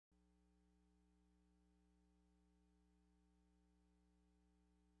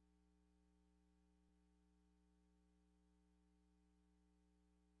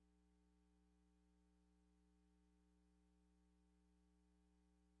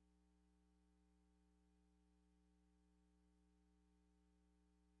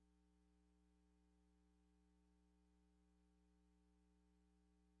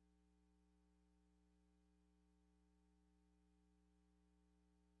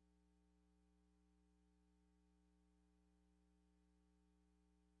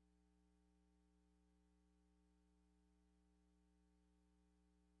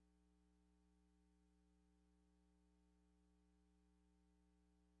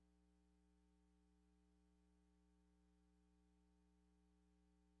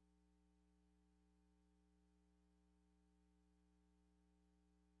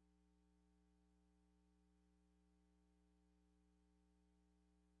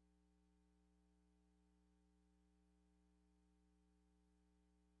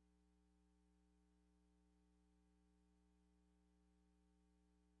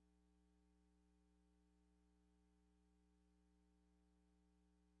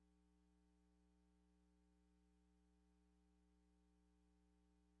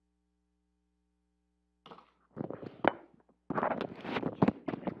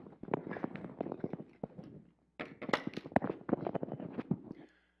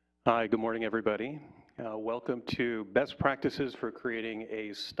Hi, good morning, everybody. Welcome to Best Practices for Creating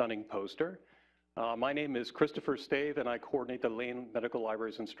a Stunning Poster. My name is Christopher Stave, and I coordinate the Lane Medical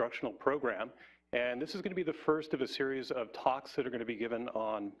Library's instructional program. And this is going to be the first of a series of talks that are going to be given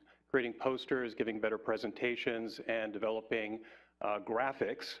on creating posters, giving better presentations, and developing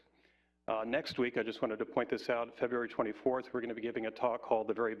graphics. Next week, I just wanted to point this out, February 24th, we're going to be giving a talk called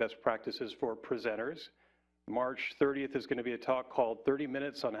The Very Best Practices for Presenters. March 30th is going to be a talk called 30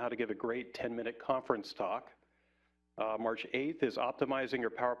 Minutes on How to Give a Great 10-Minute Conference Talk. March 8th is Optimizing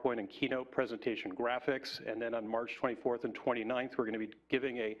Your PowerPoint and Keynote Presentation Graphics. And then on March 24th and 29th, we're going to be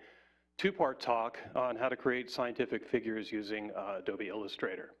giving a two-part talk on how to create scientific figures using Adobe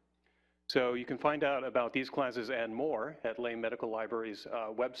Illustrator. So you can find out about these classes and more at Lane Medical Library's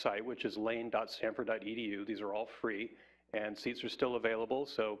website, which is lane.stanford.edu. These are all free, and seats are still available,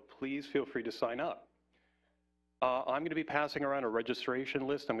 so please feel free to sign up. I'm going to be passing around a registration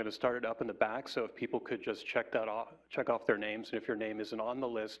list. I'm going to start it up in the back, so if people could just check off their names, and if your name isn't on the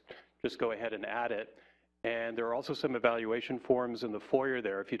list, just go ahead and add it. And there are also some evaluation forms in the foyer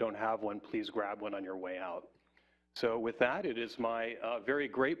there. If you don't have one, please grab one on your way out. So with that, it is my very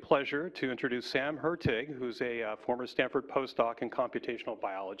great pleasure to introduce Sam Hertig, who's a former Stanford postdoc in computational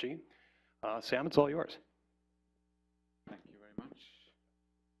biology. Sam, it's all yours. Thank you very much.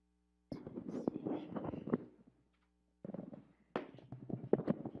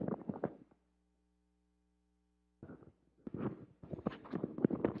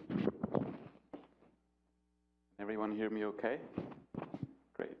 Everyone hear me okay?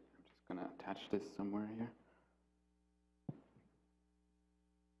 Great. I'm just going to attach this somewhere here.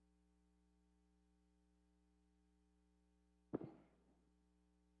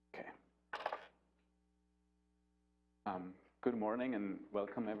 Okay. Good morning and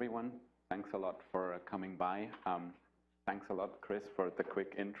welcome everyone. Thanks a lot for coming by. Thanks a lot, Chris, for the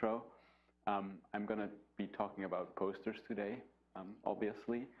quick intro. I'm going to be talking about posters today,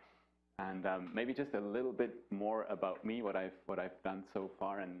 obviously. And maybe just a little bit more about me, what I've done so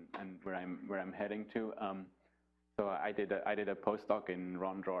far, and where I'm heading to. So I did a postdoc in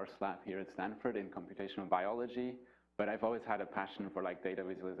Ron Droer's lab here at Stanford in computational biology, but I've always had a passion for like data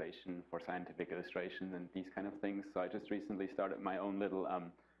visualization, for scientific illustration, and these kind of things. So I just recently started my own little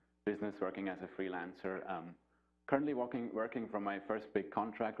business, working as a freelancer. Currently working from my first big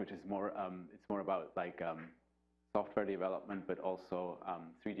contract, which is it's more about like software development, but also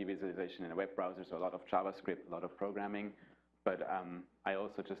 3D visualization in a web browser, so a lot of JavaScript, a lot of programming. But I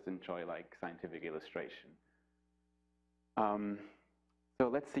also just enjoy like scientific illustration. So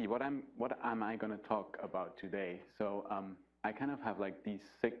let's see, what am I going to talk about today? So I kind of have like these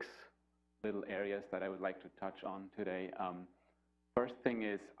 6 little areas that I would like to touch on today. First thing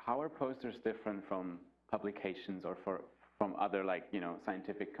is, how are posters different from publications or from other like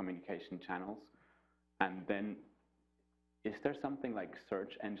scientific communication channels? And then, is there something like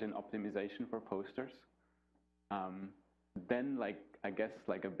search engine optimization for posters? Then, I guess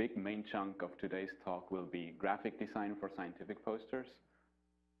a big main chunk of today's talk will be graphic design for scientific posters.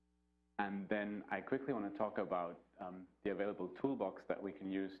 And then I quickly want to talk about the available toolbox that we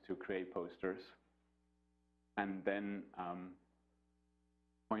can use to create posters. And then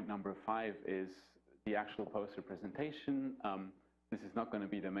point number 5 is the actual poster presentation. This is not going to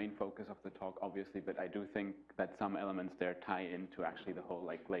be the main focus of the talk, obviously, but I do think that some elements there tie into actually the whole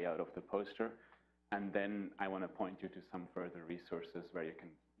layout of the poster. And then I want to point you to some further resources where you can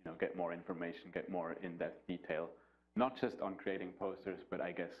get more information, get more in-depth detail, not just on creating posters, but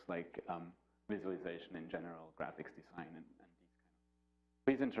I guess visualization in general, graphics design, and these kind of.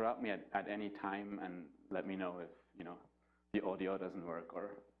 Please interrupt me at any time and let me know if the audio doesn't work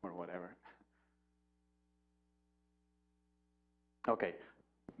or whatever. Okay,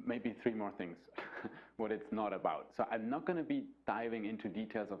 maybe 3 more things, what it's not about. So I'm not going to be diving into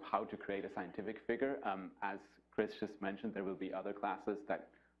details of how to create a scientific figure. As Chris just mentioned, there will be other classes that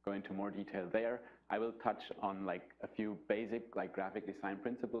go into more detail there. I will touch on a few basic graphic design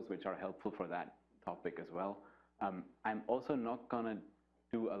principles, which are helpful for that topic as well. I'm also not going to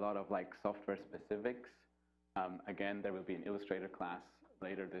do a lot of software specifics. Again, there will be an Illustrator class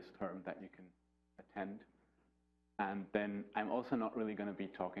later this term that you can attend. And then I'm also not really going to be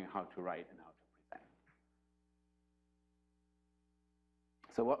talking how to write and how to present.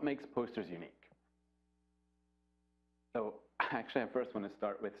 So what makes posters unique? So actually, I first want to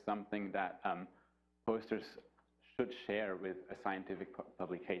start with something that posters should share with a scientific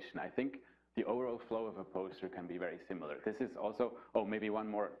publication. I think the overall flow of a poster can be very similar. This is also, maybe one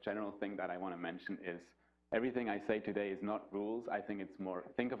more general thing that I want to mention is everything I say today is not rules. I think it's more,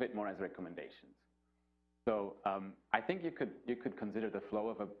 think of it more as recommendations. So I think you could consider the flow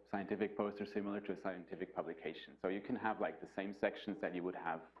of a scientific poster similar to a scientific publication. So you can have like the same sections that you would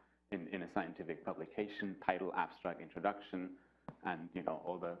have in a scientific publication: title, abstract, introduction, and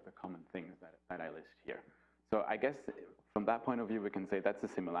all the common things that I list here. So I guess from that point of view, we can say that's a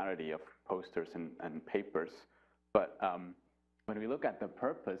similarity of posters and papers. But when we look at the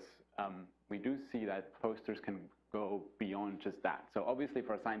purpose, we do see that posters can go beyond just that. So obviously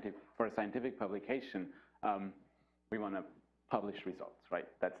for a scientific publication, we want to publish results, right?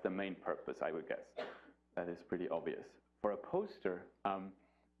 That's the main purpose, I would guess. That is pretty obvious. For a poster,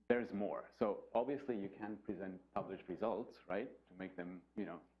 there's more. So obviously you can present published results, right, to make them,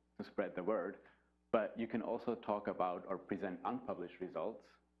 to spread the word. But you can also talk about or present unpublished results.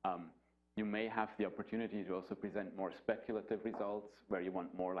 You may have the opportunity to also present more speculative results where you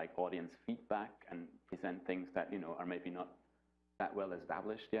want more like audience feedback and present things that are maybe not that well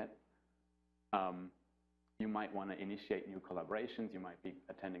established yet. You might want to initiate new collaborations. You might be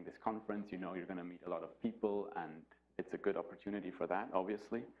attending this conference. You're going to meet a lot of people, and it's a good opportunity for that,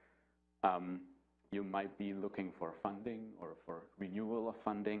 obviously. You might be looking for funding or for renewal of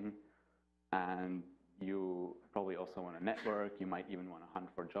funding, and you probably also want to network. You might even want to hunt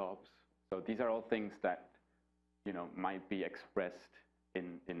for jobs. So these are all things that might be expressed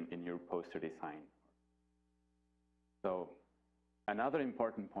in your poster design. So another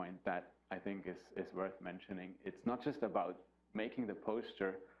important point that I think is worth mentioning, it's not just about making the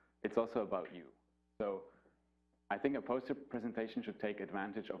poster, it's also about you. So I think a poster presentation should take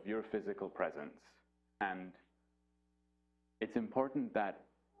advantage of your physical presence. And it's important that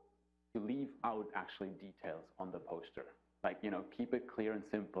you leave out actually details on the poster. Like, keep it clear and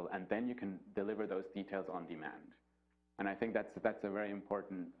simple, and then you can deliver those details on demand. And I think that's a very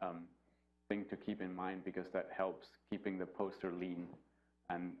important thing to keep in mind, because that helps keeping the poster lean.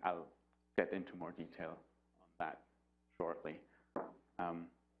 And I'll get into more detail on that shortly.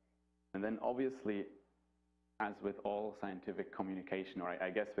 And then obviously, as with all scientific communication, or I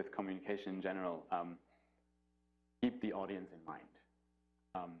guess with communication in general, keep the audience in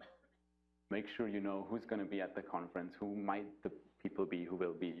mind. Make sure you know who's going to be at the conference, who might the people be who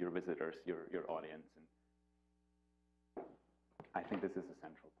will be your visitors, your audience. And I think this is a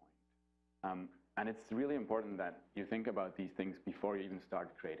central point. And it's really important that you think about these things before you even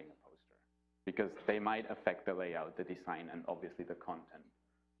start creating a poster, because they might affect the layout, the design, and obviously the content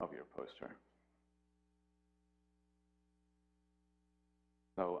of your poster.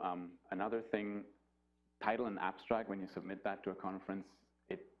 So another thing, title and abstract, when you submit that to a conference,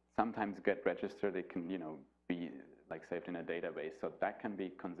 it sometimes get registered. It can be like saved in a database, so that can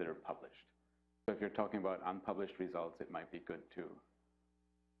be considered published. So if you're talking about unpublished results, it might be good to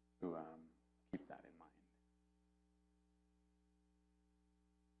keep that in mind.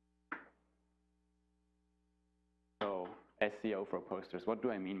 So SEO for posters, what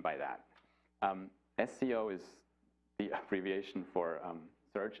do I mean by that? SEO is the abbreviation for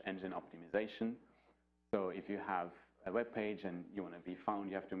search engine optimization. So if you have a web page and you want to be found,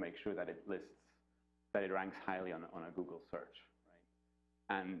 you have to make sure that it ranks highly on a Google search,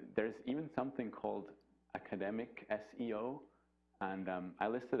 right? And there's even something called academic SEO. And I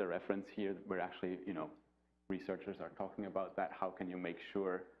listed a reference here where actually, researchers are talking about that. How can you make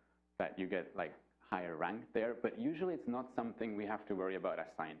sure that you get like higher rank there? But usually it's not something we have to worry about as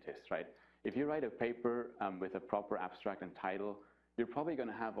scientists, right? If you write a paper with a proper abstract and title, you're probably going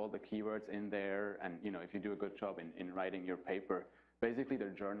to have all the keywords in there. And if you do a good job in writing your paper, basically the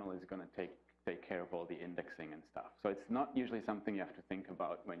journal is going to take care of all the indexing and stuff. So it's not usually something you have to think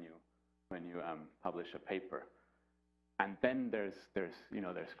about when you publish a paper. And then there's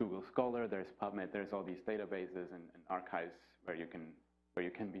Google Scholar, there's PubMed, there's all these databases and archives where you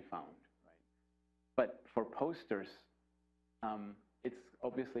can be found, right? But for posters, it's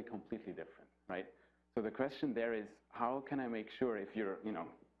obviously completely different, right? So the question there is, how can I make sure, if you're,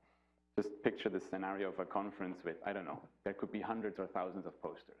 just picture the scenario of a conference with, I don't know, there could be hundreds or thousands of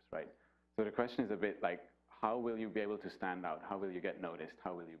posters, right? So the question is a bit like, how will you be able to stand out? How will you get noticed?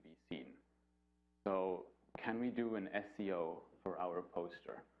 How will you be seen? So can we do an SEO for our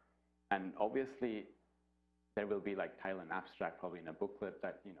poster? And obviously, there will be like title and abstract probably in a booklet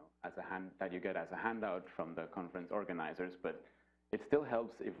that that you get as a handout from the conference organizers. But it still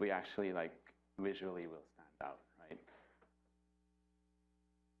helps if we actually like visually will stand out, right?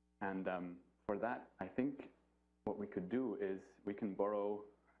 And for that, I think what we could do is we can borrow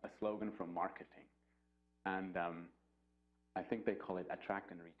a slogan from marketing, and I think they call it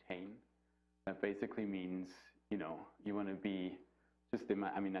attract and retain. That basically means, you want to be just,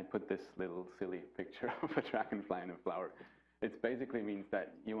 I put this little silly picture of a dragonfly and a flower. It basically means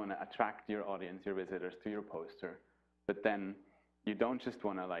that you want to attract your audience, your visitors to your poster, but then you don't just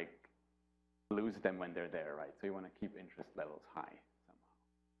want to like lose them when they're there, right? So you want to keep interest levels high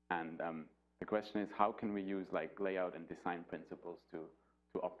somehow. And the question is, how can we use like layout and design principles to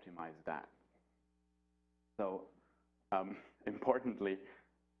optimize that? So importantly,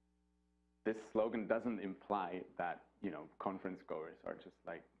 this slogan doesn't imply that, you know, conference goers are just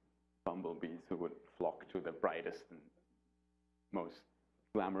like bumblebees who would flock to the brightest and most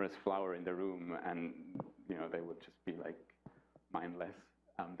glamorous flower in the room, and, you know, they would just be like mindless.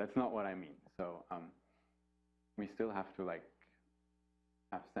 That's not what I mean. So we still have to like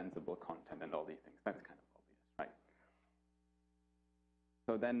have sensible content and all these things. That's kind of obvious, right?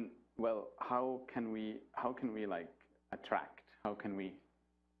 So then, well, how can we like attract? How can we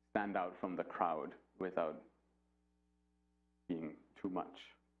stand out from the crowd without being too much?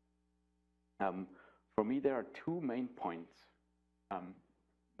 For me, there are two main points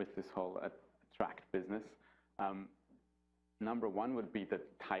with this whole attract business. Number one would be the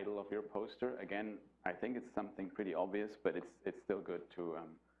title of your poster. Again, I think it's something pretty obvious, but it's still good to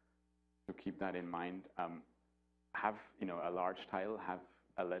keep that in mind. Have, you know, a large title, have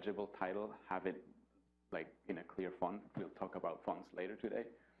a legible title, have it like in a clear font. We'll talk about fonts later today,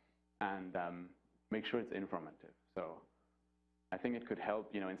 and make sure it's informative. So I think it could help,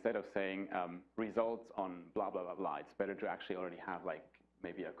 you know, instead of saying results on blah blah blah blah, it's better to actually already have like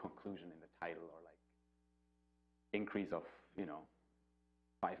maybe a conclusion in the title, or like increase of, you know,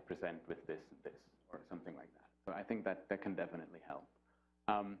 5% with this and this, or something like that. So I think that can definitely help.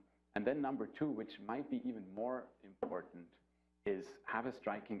 And then number two, which might be even more important, is have a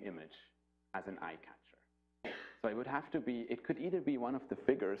striking image as an eye catcher. So it would have to be, it could either be one of the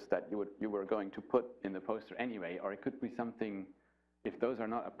figures that you were going to put in the poster anyway, or it could be something, if those are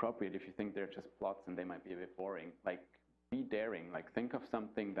not appropriate, if you think they're just plots and they might be a bit boring, like be daring, like think of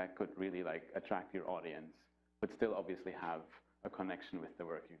something that could really like attract your audience, but still obviously have a connection with the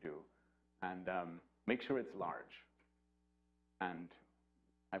work you do. And make sure it's large. And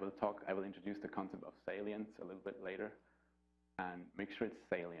I will introduce the concept of salience a little bit later. And make sure it's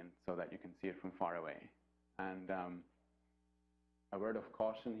salient so that you can see it from far away. And a word of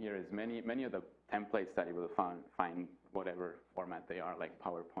caution here is many of the templates that you will find, whatever format they are, like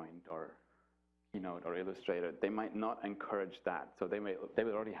PowerPoint or Keynote or Illustrator, they might not encourage that. So they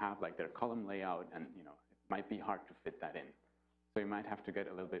will already have like their column layout, and, you know, it might be hard to fit that in. So you might have to get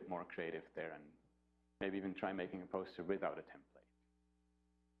a little bit more creative there, and maybe even try making a poster without a template.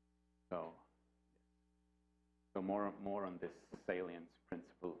 So more on this salience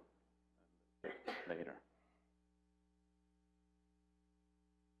principle later.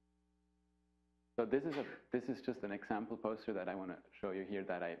 So this is just an example poster that I want to show you here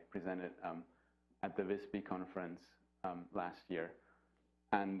that I presented at the WISPY conference last year,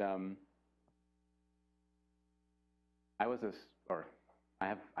 and I'm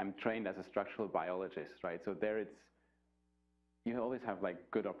trained as a structural biologist, right? So there you always have like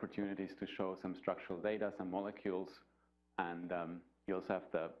good opportunities to show some structural data, some molecules, and you also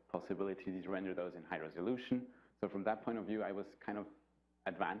have the possibility to render those in high resolution. So from that point of view, I was kind of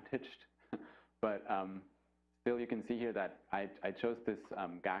advantaged, but still you can see here that I chose this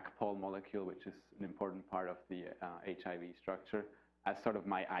GAC-Pol molecule, which is an important part of the HIV structure, as sort of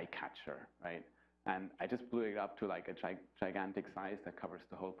my eye catcher, right? And I just blew it up to like a gigantic size that covers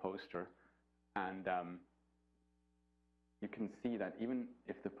the whole poster. And you can see that even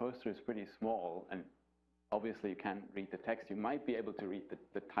if the poster is pretty small, and obviously you can't read the text, you might be able to read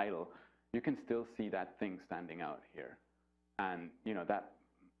the title, you can still see that thing standing out here. And, you know, that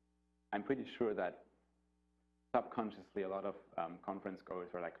I'm pretty sure that subconsciously a lot of conference goers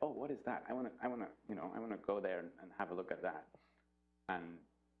were like, oh, what is that? I want to go there and have a look at that. And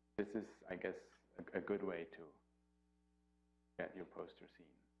this is, I guess, a good way to get your poster seen.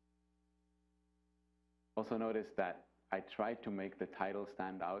 Also notice that I tried to make the title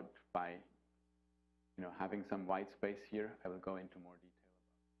stand out by, you know, having some white space here. I will go into more detail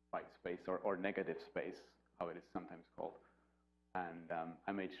about white space or negative space, how it is sometimes called. And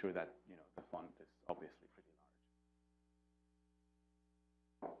I made sure that, you know, the font is obviously pretty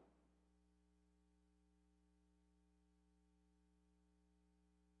large.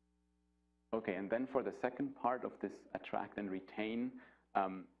 Okay, and then for the second part of this attract and retain,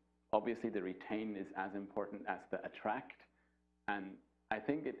 obviously the retain is as important as the attract. And I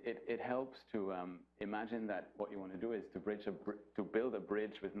think it helps to imagine that what you want to do is to build a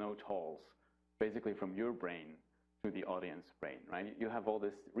bridge with no tolls, basically from your brain to the audience brain, right? You have all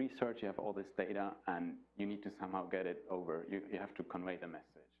this research, you have all this data, and you need to somehow get it over. You have to convey the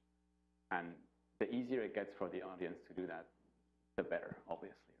message. And the easier it gets for the audience to do that, the better,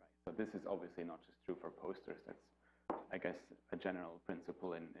 obviously, right? So this is obviously not just true for posters. That's, I guess, a general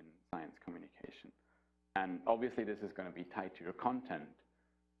principle in science communication. And obviously, this is going to be tied to your content,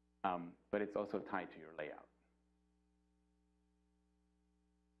 but it's also tied to your layout.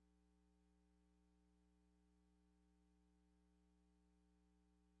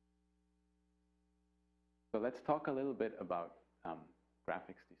 So let's talk a little bit about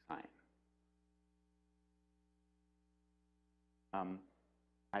graphics design.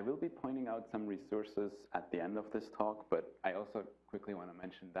 I will be pointing out some resources at the end of this talk, but I also quickly want to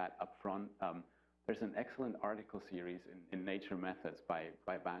mention that up front. There's an excellent article series in Nature Methods by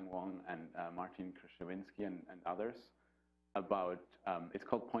Bang Wong and Martin Krzyzewinski and others about, it's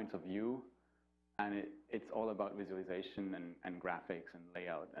called Points of View, and it's all about visualization and graphics and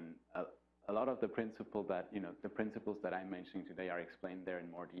layout. And a lot of the principles that I'm mentioning today are explained there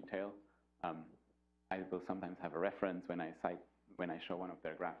in more detail. I will sometimes have a reference when I show one of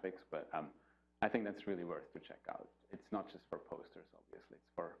their graphics, but I think that's really worth to check out. It's not just for posters, obviously.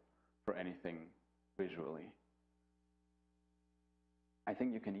 It's for anything visually. I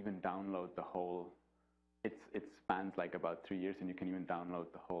think you can even download the whole. It spans like about 3 years, and you can even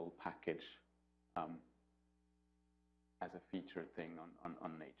download the whole package as a featured thing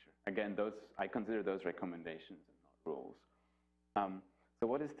on Nature. Again, I consider those recommendations and not rules. So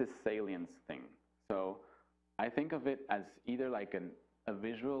what is this salience thing? So I think of it as either like a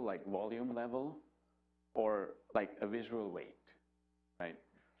visual, like volume level, or like a visual weight, right?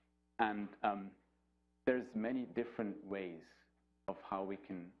 And there's many different ways of how we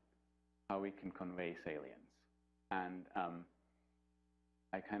can convey salience. And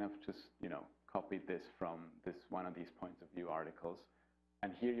I kind of just copied this from one of these points of view articles.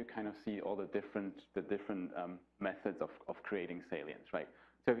 And here you kind of see all the different methods of creating salience, right?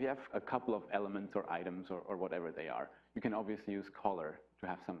 So if you have a couple of elements or items or whatever they are, you can obviously use color to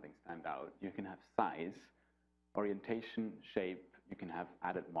have something stand out. You can have size, orientation, shape. You can have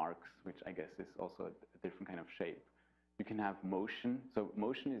added marks, which I guess is also a different kind of shape. You can have motion. So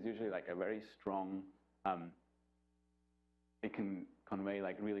motion is usually like a very strong, it can convey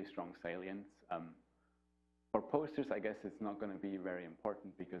like really strong salience. For posters, I guess it's not going to be very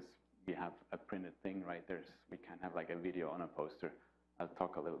important because we have a printed thing, right? We can't have like a video on a poster. I'll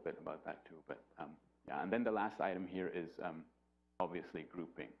talk a little bit about that too, but yeah. And then the last item here is obviously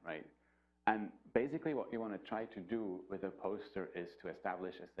grouping, right? And basically what you want to try to do with a poster is to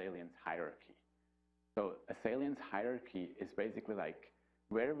establish a salience hierarchy. So a salience hierarchy is basically like,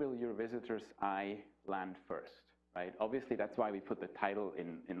 where will your visitor's eye land first, right? Obviously that's why we put the title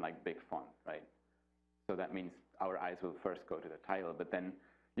in like big font, right? So that means our eyes will first go to the title, but then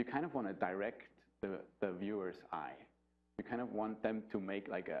you kind of want to direct the viewer's eye. You kind of want them to make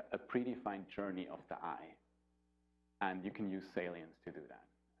like a predefined journey of the eye. And you can use salience to do that.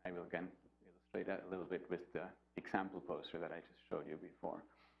 I will again illustrate that a little bit with the example poster that I just showed you before.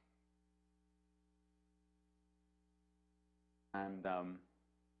 And I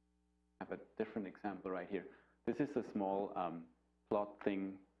have a different example right here. This is a small plot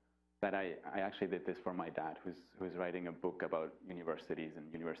thing that I actually did this for my dad, who's writing a book about universities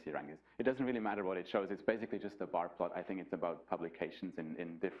and university rankings. It doesn't really matter what it shows. It's basically just a bar plot. I think it's about publications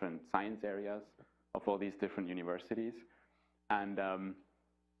in different science areas of all these different universities. And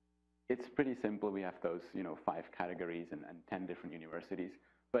it's pretty simple. We have those 5 categories and 10 different universities.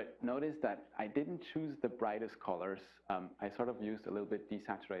 But notice that I didn't choose the brightest colors. I sort of used a little bit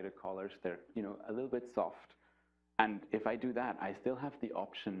desaturated colors. They're a little bit soft. And if I do that, I still have the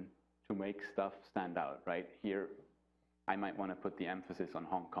option to make stuff stand out, right? Here, I might want to put the emphasis on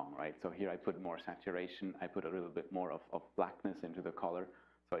Hong Kong, right? So here I put more saturation. I put a little bit more of blackness into the color,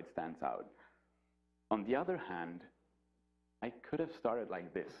 so it stands out. On the other hand, I could have started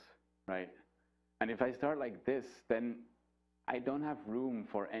like this, right? And if I start like this, then I don't have room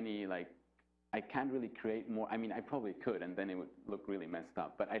for any, I can't really create more. I mean, I probably could, and then it would look really messed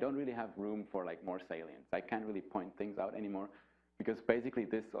up. But I don't really have room for more salience. I can't really point things out anymore because basically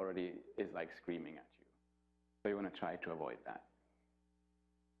this already is like screaming at you. So you want to try to avoid that.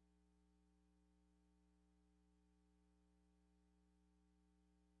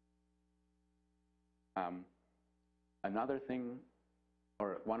 Another thing,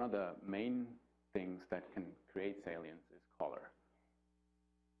 or one of the main things that can create salience is color.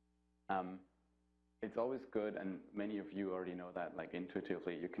 It's always good, and many of you already know that,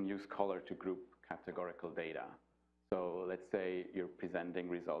 intuitively, you can use color to group categorical data. So let's say you're presenting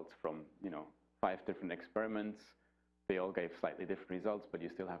results from 5 different experiments. They all gave slightly different results, but you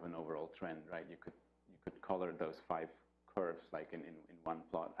still have an overall trend, right? You could color those 5 curves in one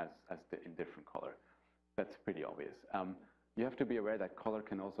plot in different color. That's pretty obvious. you have to be aware that color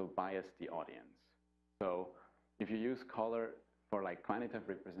can also bias the audience. So if you use color for like quantitative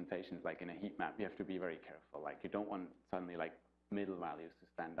representations, like in a heat map, you have to be very careful. Like you don't want suddenly like middle values to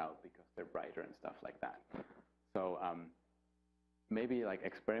stand out because they're brighter and stuff like that. So maybe like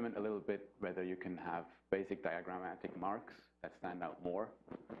experiment a little bit whether you can have basic diagrammatic marks that stand out more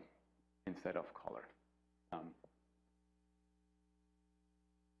instead of color.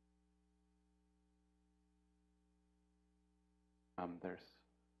 There's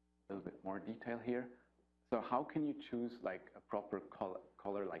a little bit more detail here. So how can you choose like a proper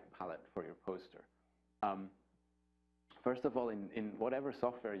color like palette for your poster? First of all, in whatever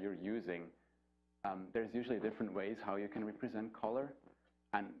software you're using, there's usually different ways how you can represent color.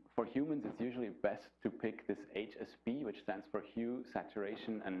 And for humans, it's usually best to pick this HSP, which stands for hue,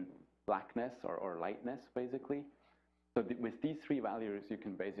 saturation, and blackness or lightness, basically. So with these three values, you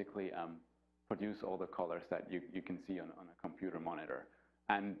can basically produce all the colors that you can see on a computer monitor.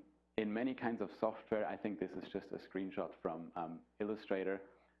 And in many kinds of software, I think this is just a screenshot from Illustrator,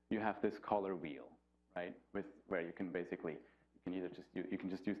 you have this color wheel, right? Where you can basically, you can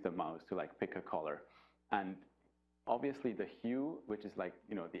just use the mouse to like pick a color. And obviously the hue, which is like,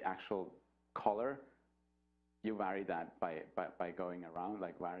 the actual color, you vary that by going around,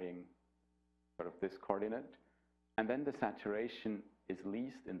 like varying sort of this coordinate. And then the saturation is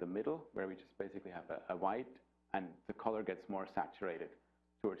least in the middle, where we just basically have a white, and the color gets more saturated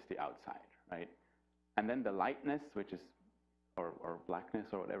towards the outside, right? And then the lightness, which is, or blackness,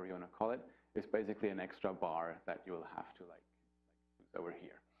 or whatever you want to call it, is basically an extra bar that you will have to like use over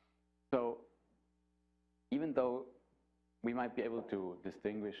here. So even though we might be able to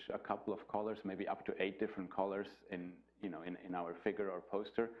distinguish a couple of colors, maybe up to 8 different colors in our figure or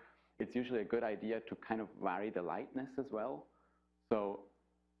poster, it's usually a good idea to kind of vary the lightness as well. So,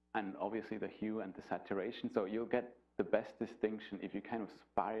 and obviously the hue and the saturation. So you'll get the best distinction if you kind of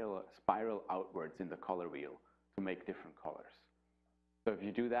spiral outwards in the color wheel to make different colors. So if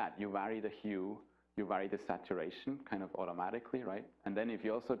you do that, you vary the hue, you vary the saturation kind of automatically, right? And then if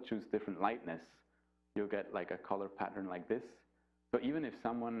you also choose different lightness, you'll get like a color pattern like this. So even if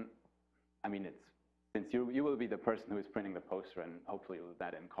someone, I mean, since you will be the person who is printing the poster, and hopefully you'll do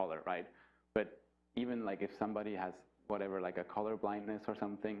that in color, right? But even like if somebody has whatever, like a color blindness or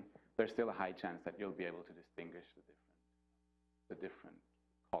something, there's still a high chance that you'll be able to distinguish the different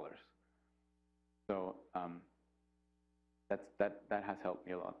colors. So that has helped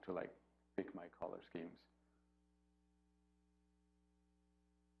me a lot to like pick my color schemes.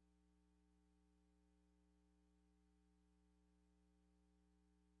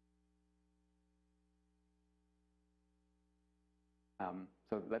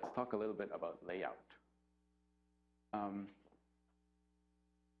 So let's talk a little bit about layout.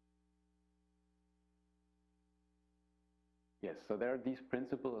 Yes, so there are these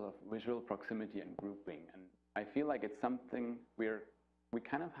principles of visual proximity and grouping, and I feel like it's something we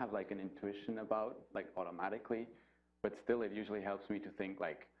kind of have like an intuition about, like automatically, but still it usually helps me to think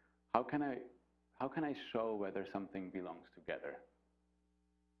like, how can I show whether something belongs together?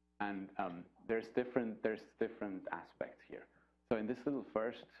 And there's different aspects here. So in this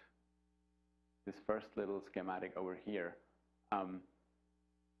first little schematic over here,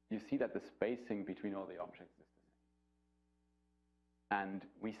 you see that the spacing between all the objects is the same. And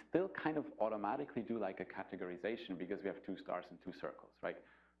we still kind of automatically do like a categorization because we have 2 stars and 2 circles, right?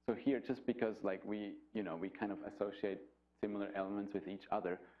 So here, just because like we kind of associate similar elements with each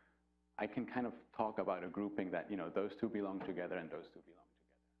other, I can kind of talk about a grouping that, those 2 belong together and those 2 belong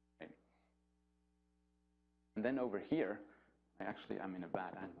together, right? And then over here, I'm in a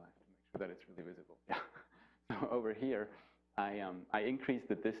bad angle. I have to make sure that it's really visible. Yeah. So over here, I increase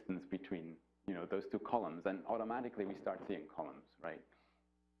the distance between, those 2 columns, and automatically we start seeing columns, right?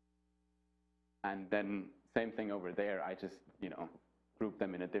 And then same thing over there. I just, group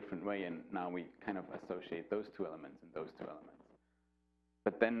them in a different way, and now we kind of associate those 2 elements and those 2 elements.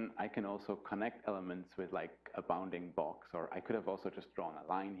 But then I can also connect elements with like a bounding box, or I could have also just drawn a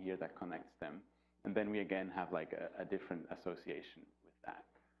line here that connects them. And then we again have like a different association with that.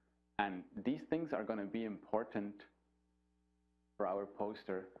 And these things are going to be important for our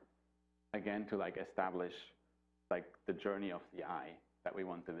poster, again, to like establish like the journey of the eye that we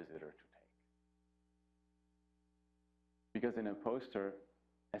want the visitor to take. Because in a poster,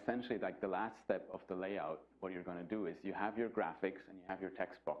 essentially like the last step of the layout, what you're going to do is you have your graphics and you have your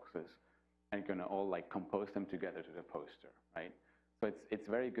text boxes, and you're going to all like compose them together to the poster, right? So it's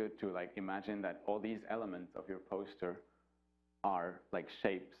very good to like imagine that all these elements of your poster are like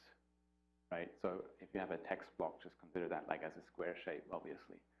shapes, right? So if you have a text block, just consider that like as a square shape,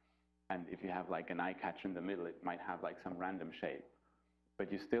 obviously. And if you have like an eye catcher in the middle, it might have like some random shape. But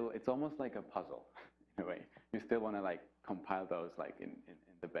you still, it's almost like a puzzle in a way. You still want to like compile those like in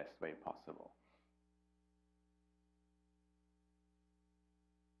the best way possible.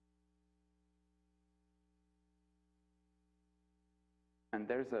 And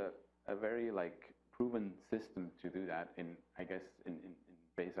there's a very like proven system to do that in, I guess, in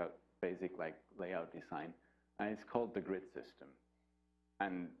basic like layout design. And it's called the grid system.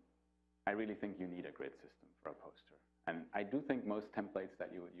 And I really think you need a grid system for a poster. And I do think most templates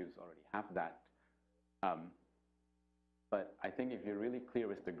that you would use already have that. But I think if you're really clear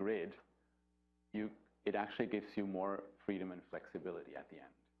with the grid, it actually gives you more freedom and flexibility at the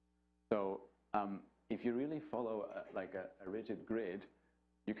end. So if you really follow like a rigid grid,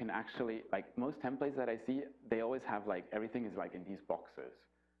 you can actually, like most templates that I see, they always have like, everything is like in these boxes.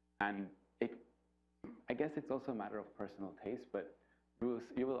 And I guess it's also a matter of personal taste, but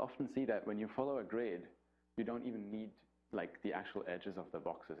you will often see that when you follow a grid, you don't even need like the actual edges of the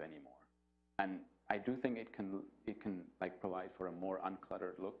boxes anymore. And I do think it can like provide for a more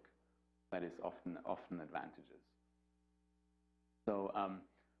uncluttered look that is often advantages. So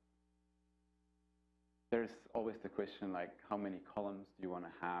there's always the question like how many columns do you want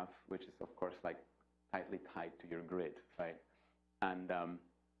to have, which is of course like tightly tied to your grid, right? And I'm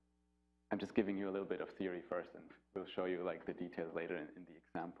just giving you a little bit of theory first, and we'll show you like the details later in the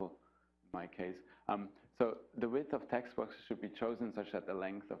example, in my case. So the width of text boxes should be chosen such that the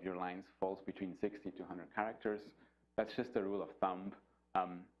length of your lines falls between 60 to 100 characters. That's just a rule of thumb.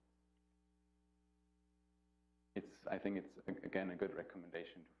 I think it's, again, a good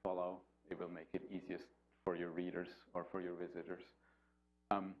recommendation to follow. It will make it easiest for your readers or for your visitors.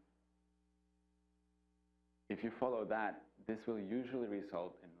 If you follow that, this will usually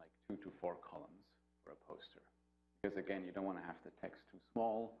result in like 2 to 4 columns for a poster. Because again, you don't want to have the text too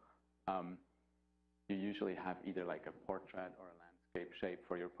small. You usually have either like a portrait or a landscape shape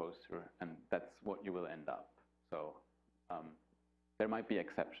for your poster, and that's what you will end up. So there might be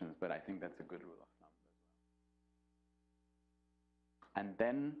exceptions, but I think that's a good rule of thumb as well. And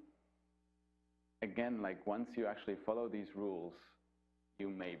then, again, like once you actually follow these rules, you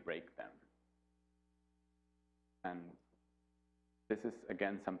may break them. And this is,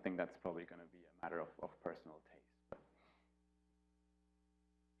 again, something that's probably going to be a matter of personal taste. But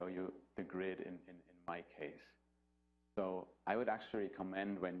show you the grid in my case. So I would actually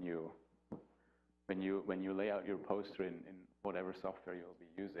recommend when you lay out your poster in whatever software you'll be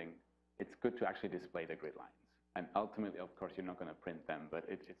using, it's good to actually display the grid lines. And ultimately, of course, you're not going to print them, but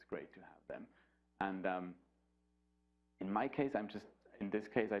it's great to have them. And in my case, in this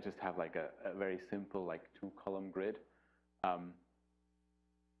case, I just have like a very simple like 2-column grid.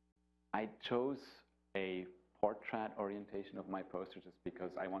 I chose a portrait orientation of my poster just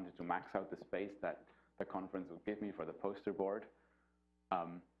because I wanted to max out the space that the conference would give me for the poster board.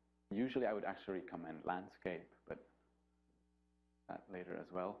 Usually I would actually recommend landscape, but that later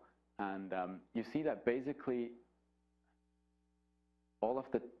as well. And you see that basically all of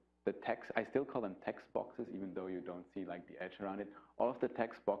the text, I still call them text boxes, even though you don't see like the edge around it. All of the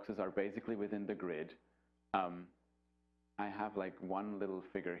text boxes are basically within the grid. I have like one little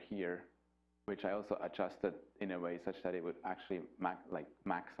figure here, which I also adjusted in a way such that it would actually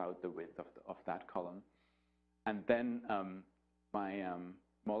max out the width of that column. And then my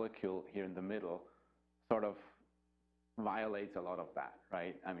molecule here in the middle sort of violates a lot of that,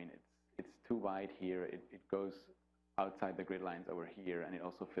 right? I mean, it's too wide here. It goes outside the grid lines over here, and it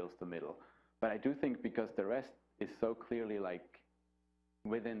also fills the middle. But I do think because the rest is so clearly like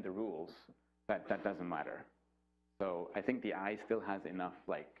within the rules that doesn't matter. So I think the eye still has enough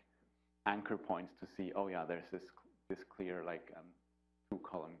like anchor points to see, oh yeah, there's this clear like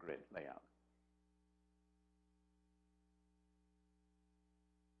 2-column grid layout.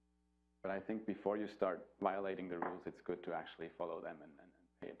 But I think before you start violating the rules, it's good to actually follow them and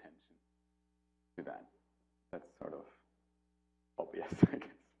pay attention to that. That's sort of obvious, I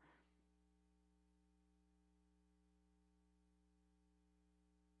guess.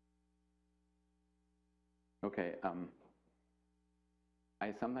 Okay,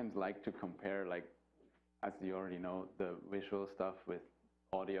 I sometimes like to compare, like, as you already know, the visual stuff with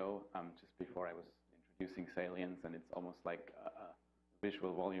audio. Just before I was introducing salience, and it's almost like a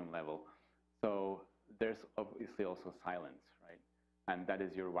visual volume level. So there's obviously also silence, right? And that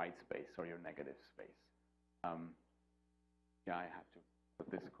is your white space or your negative space. Yeah, I have to put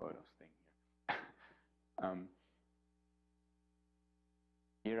this quote of thing here.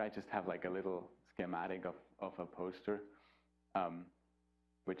 Here I just have like a little schematic of a poster,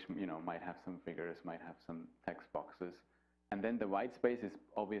 which might have some figures, might have some text boxes, And then the white space is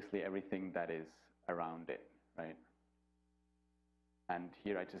obviously everything that is around it, right? And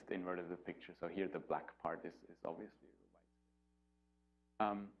here I just inverted the picture. So here the black part is obviously the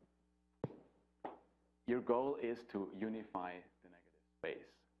white space. Your goal is to unify the negative space.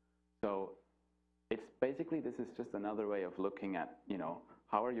 So it's basically, this is just another way of looking at,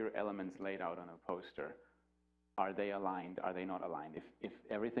 how are your elements laid out on a poster? Are they aligned? Are they not aligned? If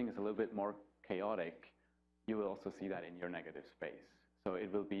everything is a little bit more chaotic, you will also see that in your negative space. So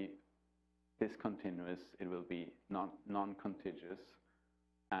it will be discontinuous, it will be non-contiguous,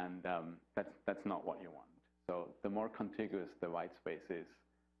 and that's not what you want. So the more contiguous the white space is,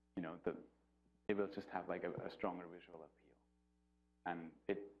 it will just have like a stronger visual appeal. And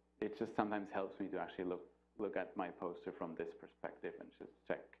it just sometimes helps me to actually look at my poster from this perspective and just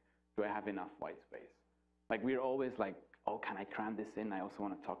check, do I have enough white space? Like we're always like, oh, can I cram this in? I also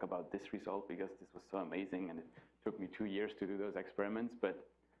want to talk about this result because this was so amazing and it took me 2 years to do those experiments, but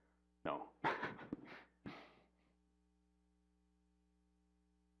no.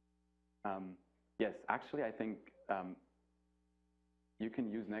 Yes, actually I think you can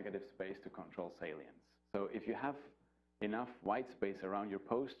use negative space to control salience. So if you have enough white space around your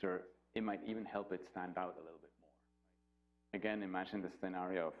poster, it might even help it stand out a little bit more. Again, imagine the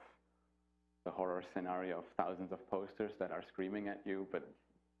scenario of the horror scenario of thousands of posters that are screaming at you, but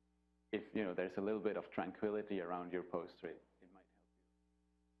if there's a little bit of tranquility around your poster, it might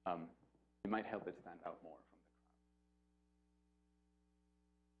help you. It might help it stand out more from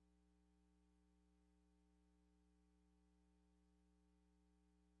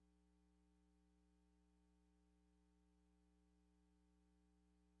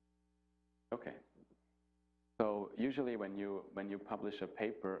the crowd. Okay. So usually when you publish a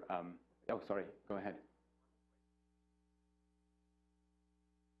paper, oh, sorry, go ahead.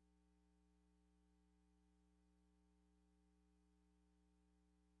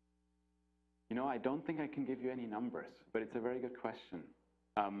 I don't think I can give you any numbers, but it's a very good question.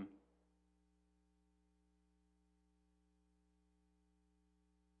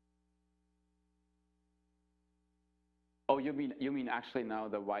 Oh, you mean actually now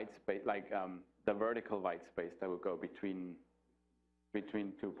the white space, like the vertical white space that will go between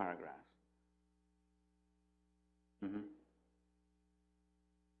two paragraphs. Mm-hmm.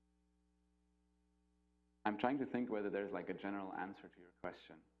 I'm trying to think whether there's like a general answer to your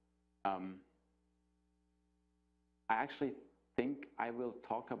question. I actually think I will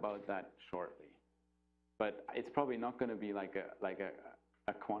talk about that shortly, but it's probably not going to be like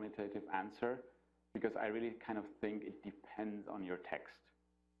a quantitative answer, because I really kind of think it depends on your text.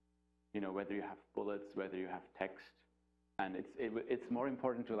 Whether you have bullets, whether you have text, and it's more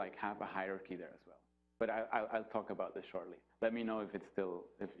important to like have a hierarchy there as well. But I'll talk about this shortly. Let me know if you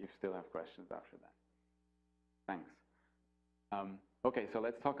still have questions after that. Thanks. Okay, so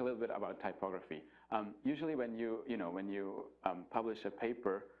let's talk a little bit about typography. Usually when you publish a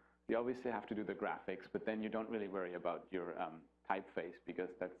paper, you obviously have to do the graphics, but then you don't really worry about your typeface, because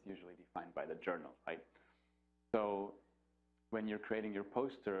that's usually defined by the journal, right? So when you're creating your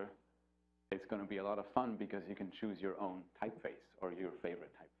poster, it's going to be a lot of fun because you can choose your own typeface or your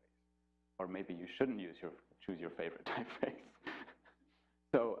favorite typeface. Or maybe you shouldn't choose your favorite typeface.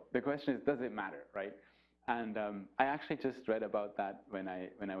 So the question is, does it matter, right? And I actually just read about that when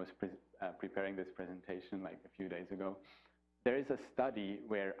I was preparing this presentation like a few days ago. There is a study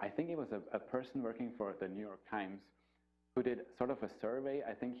where I think it was a person working for the New York Times who did sort of a survey.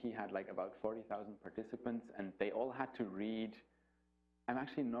 I think he had like about 40,000 participants, and they all had to read, I'm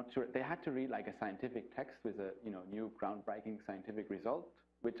actually not sure, they had to read like a scientific text with a new groundbreaking scientific result,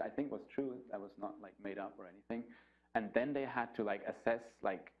 which I think was true. That was not like made up or anything. And then they had to like assess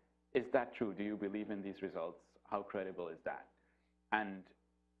like, is that true? Do you believe in these results? How credible is that? And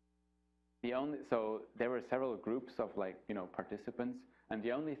so there were several groups of like, participants, and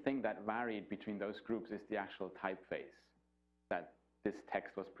the only thing that varied between those groups is the actual typeface that this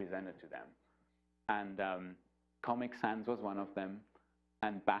text was presented to them. And Comic Sans was one of them,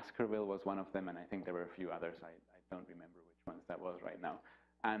 and Baskerville was one of them, and I think there were a few others. I don't remember which ones that was right now.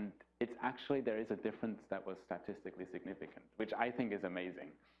 And it's actually, there is a difference that was statistically significant, which I think is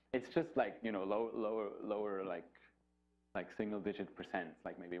amazing. It's just like, lower like single-digit percents,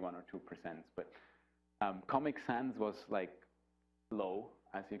 like maybe 1 or 2%. But Comic Sans was like low,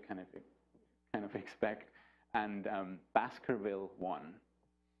 as you kind of expect, and Baskerville won.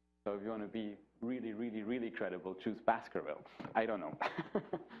 So if you want to be really, really, really credible, choose Baskerville. I don't know.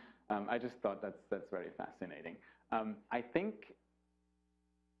 I just thought that's very fascinating. I think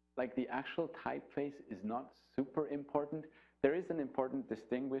like the actual typeface is not super important. There is an important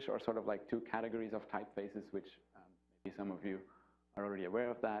distinguish, or sort of like two categories of typefaces, which maybe Maybe some of you are already aware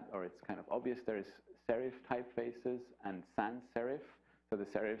of that, or it's kind of obvious. There's serif typefaces and sans serif. So the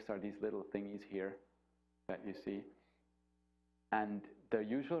serifs are these little thingies here that you see. And the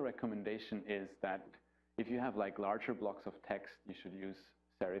usual recommendation is that if you have like larger blocks of text, you should use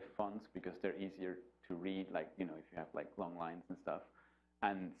serif fonts because they're easier to read, like, you know, if you have like long lines and stuff.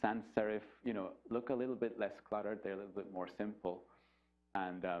 And sans serif, you know, look a little bit less cluttered. They're a little bit more simple.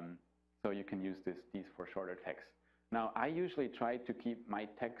 And so you can use these for shorter text. Now, I usually try to keep my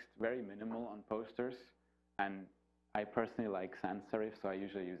text very minimal on posters. And I personally like sans serif, so I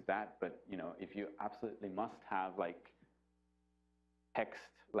usually use that. But, you know, if you absolutely must have like text,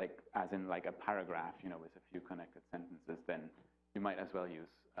 like as in like a paragraph, you know, with a few connected sentences, then you might as well use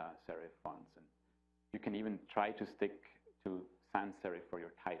serif fonts. And you can even try to stick to sans serif for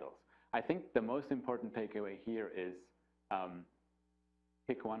your titles. I think the most important takeaway here is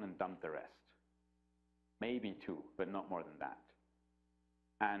pick one and dump the rest. Maybe two, but not more than that.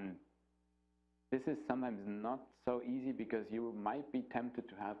 And this is sometimes not so easy because you might be tempted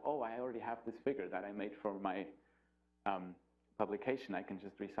to have, oh, I already have this figure that I made for my publication. I can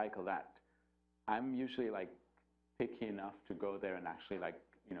just recycle that. I'm usually like picky enough to go there and actually like,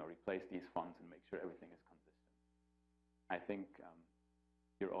 you know, replace these fonts and make sure everything is consistent. I think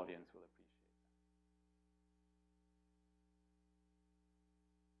your audience will appreciate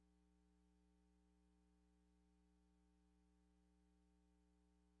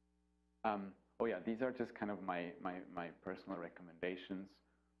that. Oh yeah, these are just kind of my personal recommendations.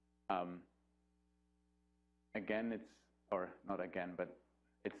 Again, it's, or not again, but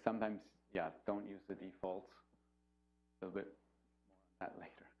it's sometimes, yeah, don't use the defaults. A little bit more on that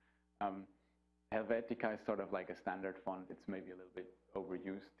later. Helvetica is sort of like a standard font. It's maybe a little bit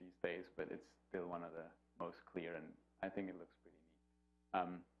overused these days, but it's still one of the most clear, and I think it looks pretty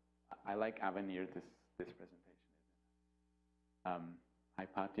neat. I like Avenir, this presentation is in.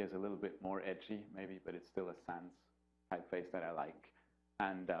 Hypatia is a little bit more edgy, maybe, but it's still a sans typeface that I like.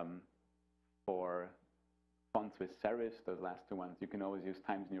 And for fonts with serifs, those last two ones, you can always use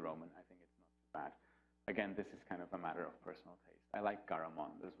Times New Roman. I think it's not too bad. Again, this is kind of a matter of personal taste. I like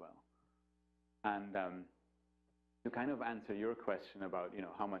Garamond as well. And to kind of answer your question about, you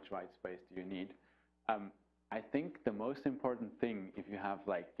know, how much white space do you need, I think the most important thing, if you have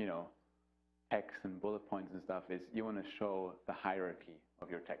like, you know, text and bullet points and stuff, is you want to show the hierarchy of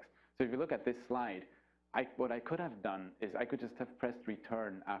your text. So if you look at this slide, what I could have done is I could just have pressed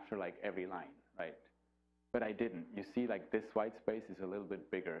return after like every line, right? But I didn't. You see, like this white space is a little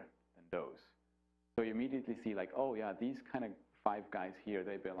bit bigger than those. So you immediately see like, oh yeah, these kind of 5 guys here,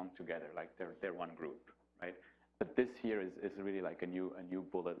 they belong together, like they're one group, right? But this here is really like a new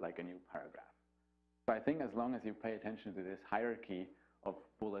bullet, like a new paragraph. So I think as long as you pay attention to this hierarchy of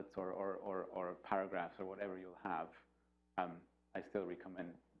bullets or paragraphs or whatever you'll have, I still recommend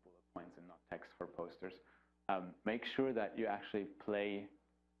bullet points and not text for posters. Make sure that you actually play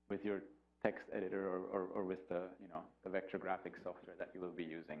with your text editor or with the, you know, the vector graphics software that you will be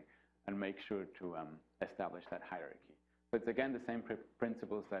using, and make sure to establish that hierarchy. So it's again the same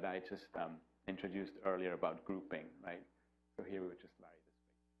principles that I just introduced earlier about grouping, right? So here we would just vary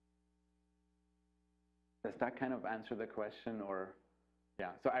this. Does that kind of answer the question, or?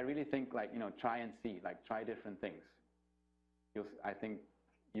 Yeah, so I really think, like, you know, try and see, like, try different things. I think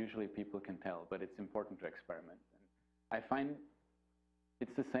usually people can tell, but it's important to experiment. And I find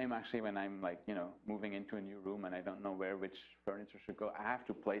it's the same actually when I'm like, you know, moving into a new room and I don't know which furniture should go. I have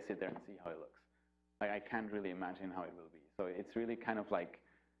to place it there and see how it looks. Like, I can't really imagine how it will be. So it's really kind of like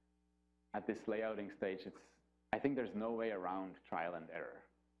at this layouting stage, I think there's no way around trial and error.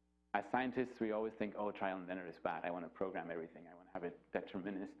 As scientists, we always think, oh, trial and error is bad. I want to program everything. I want to have it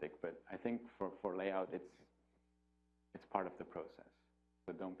deterministic. But I think for layout, it's part of the process.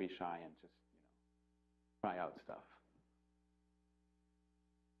 So don't be shy and just, you know, try out stuff.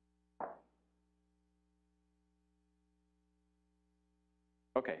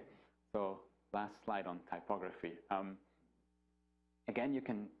 Okay, so last slide on typography. Again, you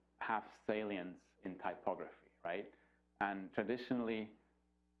can have salience in typography, right? And traditionally,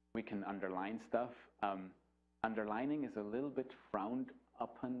 we can underline stuff. Underlining is a little bit frowned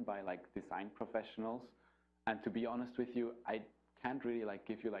upon by like design professionals. And to be honest with you, I can't really like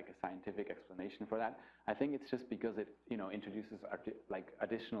give you like a scientific explanation for that. I think it's just because it, you know, introduces like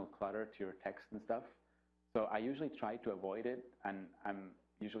additional clutter to your text and stuff. So I usually try to avoid it, and I'm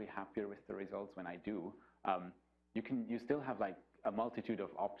usually happier with the results when I do. You still have like a multitude of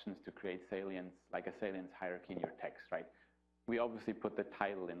options to create salience, like a salience hierarchy in your text, right? We obviously put the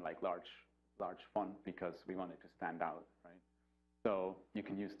title in like large font because we want it to stand out, right? So you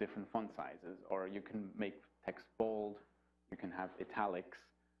can use different font sizes, or you can make text bold, you can have italics,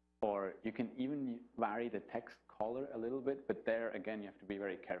 or you can even vary the text color a little bit, but there again you have to be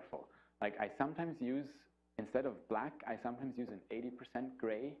very careful. Like I sometimes use, instead of black, I sometimes use an 80%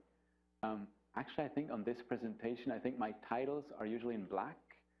 gray. Actually, I think on this presentation, I think my titles are usually in black,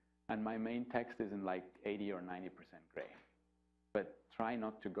 and my main text is in like 80 or 90% gray. But try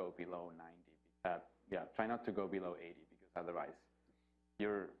not to go below 90. Yeah, try not to go below 80, because otherwise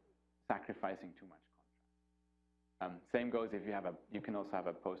you're sacrificing too much contrast. Same goes if you have you can also have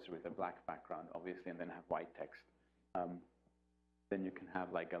a poster with a black background, obviously, and then have white text. Then you can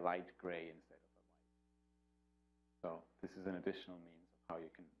have like a light gray instead of a white. So this is an additional means of how you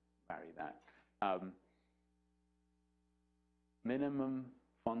can vary that. Minimum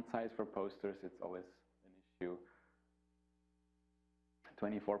font size for posters, it's always an issue.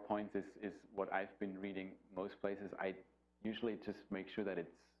 24 points is what I've been reading most places. I usually just make sure that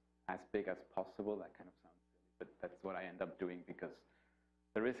it's as big as possible. That kind of sounds silly, but that's what I end up doing, because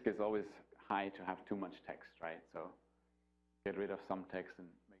the risk is always high to have too much text, right? So get rid of some text and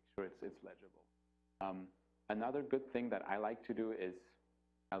make sure it's legible. Another good thing that I like to do is,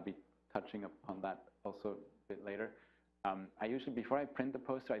 I'll be touching upon that also a bit later. I usually, before I print the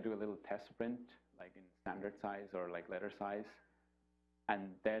poster, I do a little test print, like in standard size or like letter size. And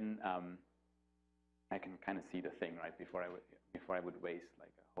then I can kind of see the thing, right, before I would waste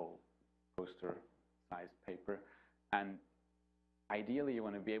like a whole poster-sized paper. And ideally, you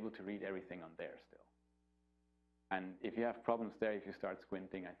want to be able to read everything on there still. And if you have problems there, if you start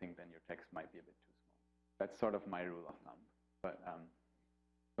squinting, I think then your text might be a bit too small. That's sort of my rule of thumb. But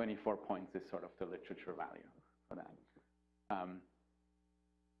 24 points is sort of the literature value for that.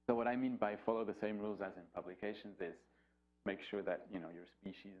 So what I mean by follow the same rules as in publications is make sure that your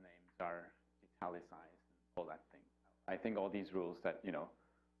species names are italicized and all that thing. I think all these rules that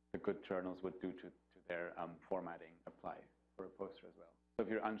the good journals would do to their formatting apply for a poster as well. So if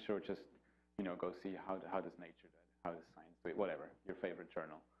you're unsure, just go see how does Nature do it, how does Science do it, whatever your favorite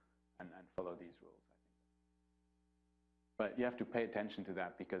journal, and follow these rules. I think. But you have to pay attention to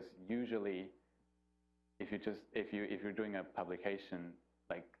that, because usually, if you're doing a publication,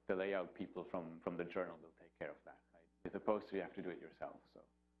 like the layout people from the journal will take care of that. With a poster, you have to do it yourself, so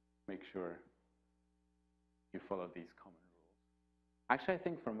make sure you follow these common rules. Actually, I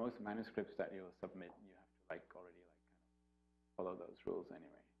think for most manuscripts that you'll submit, you have to already kind of follow those rules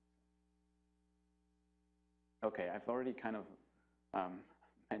anyway. Okay, I've already kind of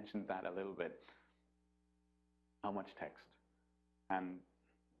mentioned that a little bit. How much text? And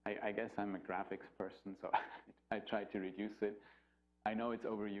I guess I'm a graphics person, so I try to reduce it. I know it's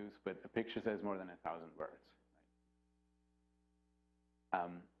overused, but a picture says more than 1,000 words.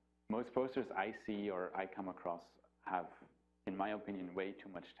 Most posters I see or I come across have, in my opinion, way too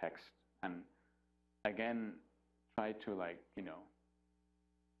much text. And again, try to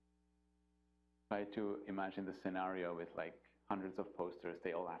try to imagine the scenario with like hundreds of posters.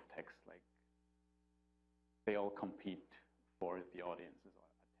 They all have text. Like they all compete for the audience's attention.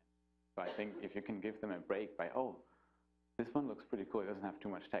 So I think if you can give them a break by, oh, this one looks pretty cool, it doesn't have too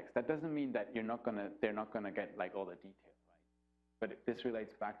much text. That doesn't mean that they're not gonna get like all the details. But this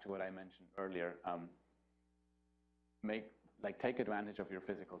relates back to what I mentioned earlier. Take advantage of your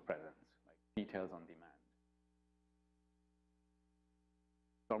physical presence, like details on demand.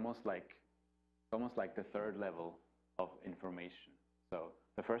 It's almost like the third level of information. So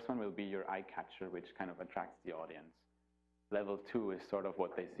the first one will be your eye catcher, which kind of attracts the audience. Level 2 is sort of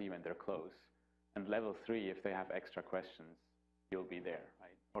what they see when they're close. And level 3, if they have extra questions, you'll be there,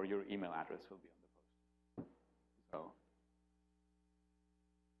 right? Or your email address will be on the post. So.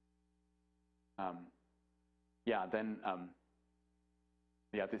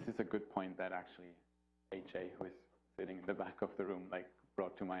 This is a good point that actually HA, who is sitting in the back of the room,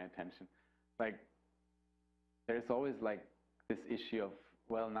 brought to my attention. There's always this issue of,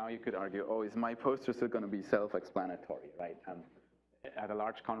 well, now you could argue, oh, is my poster still going to be self-explanatory, right? At a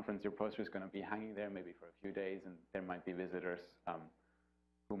large conference, your poster is going to be hanging there maybe for a few days, and there might be visitors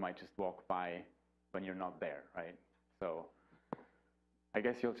who might just walk by when you're not there, right? So I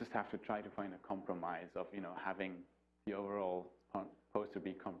guess you'll just have to try to find a compromise of, having the overall poster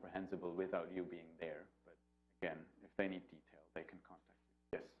be comprehensible without you being there. But again, if they need detail, they can contact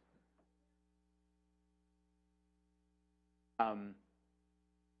you. Yes?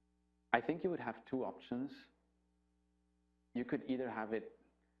 I think you would have two options. You could either have it,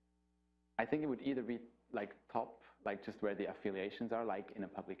 I think it would either be top, just where the affiliations are, like in a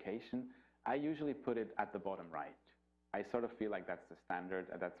publication. I usually put it at the bottom right. I sort of feel like that's the standard,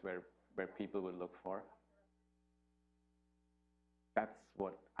 and that's where people would look for. That's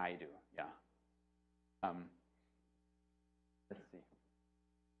what I do, yeah. Let's see.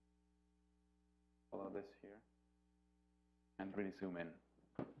 Follow this here and really zoom in.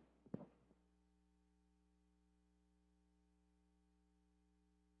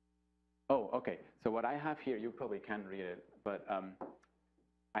 Oh, okay. So what I have here, you probably can't read it, but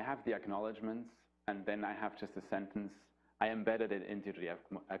I have the acknowledgements, and then I have just a sentence. I embedded it into the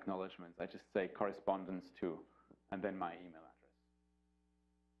acknowledgements. I just say correspondence to, and then my email address.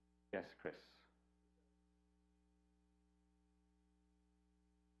 Yes, Chris.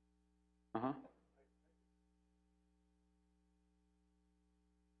 Uh-huh.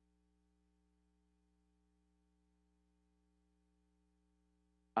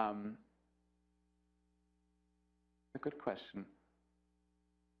 A good question.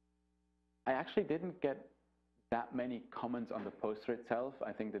 I actually didn't get that many comments on the poster itself.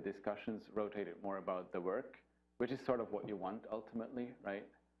 I think the discussions rotated more about the work, which is sort of what you want ultimately, right?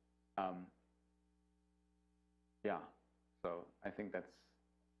 Yeah, so I think that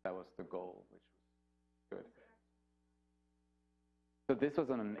was the goal, which was good. So this was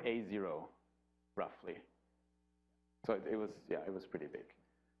on an A0, roughly. So it was, yeah, it was pretty big.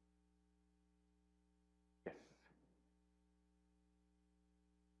 Yes.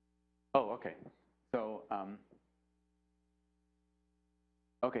 Oh, okay. So,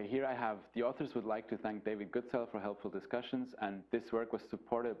 okay, here I have, the authors would like to thank David Goodsell for helpful discussions, and this work was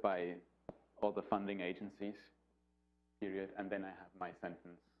supported by all the funding agencies, period, and then I have my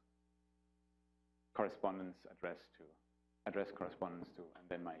sentence, correspondence address correspondence to, and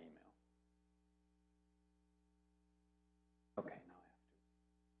then my email. Okay, now I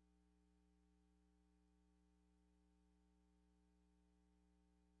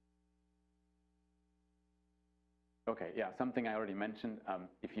have to. Okay, yeah, something I already mentioned.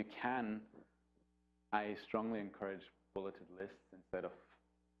 If you can, I strongly encourage bulleted lists instead of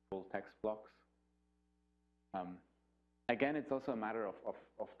full text blocks. Again, it's also a matter of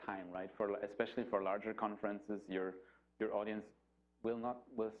time, right? Especially for larger conferences, your audience will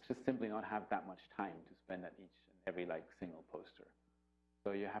just simply not have that much time to spend at each and every like single poster.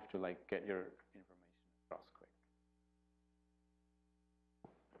 So you have to like get your information across quick.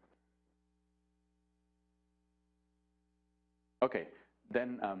 Okay,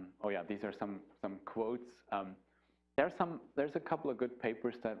 then oh yeah, these are some quotes. There's a couple of good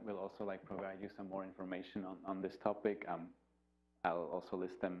papers that will also like provide you some more information on this topic. I'll also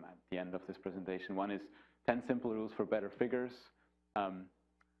list them at the end of this presentation. One is 10 Simple Rules for Better Figures, and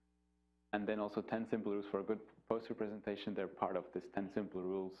then also 10 Simple Rules for a Good Poster Presentation. They're part of this 10 Simple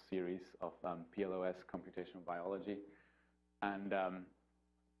Rules series of PLOS, Computational Biology. And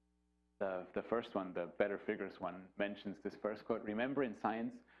the first one, the Better Figures one, mentions this first quote: "Remember, in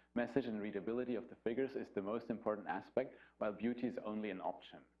science, message and readability of the figures is the most important aspect, while beauty is only an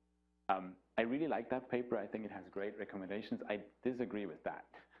option." I really like that paper. I think it has great recommendations. I disagree with that.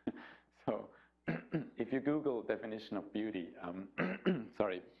 So if you Google definition of beauty,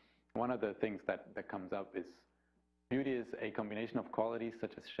 sorry, one of the things that comes up is beauty is a combination of qualities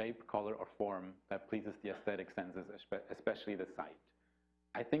such as shape, color, or form that pleases the aesthetic senses, especially the sight.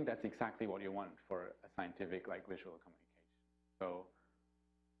 I think that's exactly what you want for a scientific like visual communication. So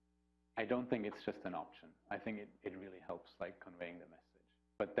I don't think it's just an option. I think it really helps like conveying the message.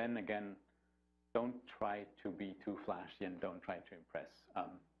 But then again, don't try to be too flashy and don't try to impress.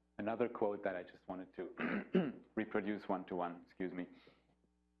 Another quote that I just wanted to reproduce one-to-one, excuse me.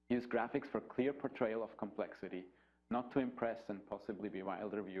 "Use graphics for clear portrayal of complexity, not to impress and possibly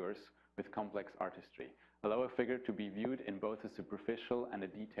bewilder viewers with complex artistry. Allow a figure to be viewed in both a superficial and a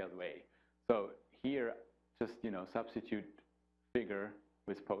detailed way." So here, just substitute figure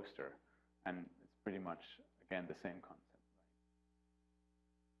with poster, and it's pretty much, again, the same concept.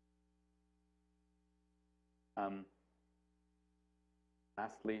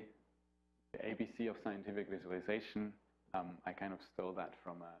 Lastly, the ABC of scientific visualization. I kind of stole that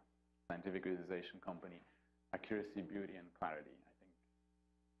from a scientific visualization company: accuracy, beauty, and clarity. I think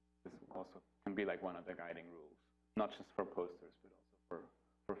this also can be like one of the guiding rules, not just for posters, but also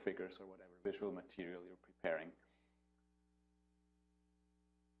for figures or whatever visual material you're preparing.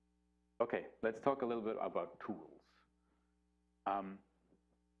 Okay, let's talk a little bit about tools.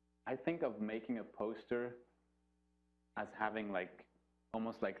 I think of making a poster as having like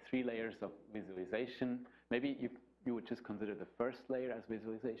almost like 3 layers of visualization. Maybe you would just consider the first layer as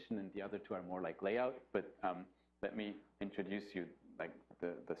visualization and the other 2 are more like layout, but let me introduce you like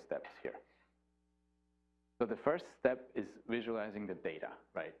the steps here. So the first step is visualizing the data,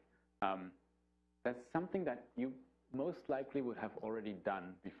 right? That's something that you most likely would have already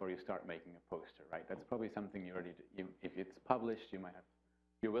done before you start making a poster, right? That's probably something you already, if it's published,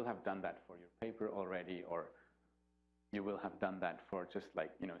 you will have done that for your paper already, or you will have done that for just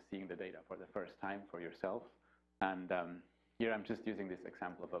like, seeing the data for the first time for yourself. And here I'm just using this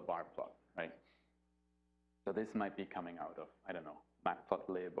example of a bar plot, right? So this might be coming out of, I don't know,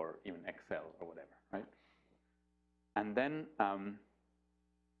 Matplotlib or even Excel or whatever, right? And then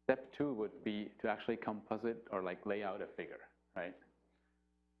step 2 would be to actually composite or like lay out a figure, right?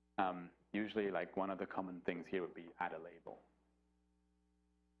 Usually like one of the common things here would be add a label.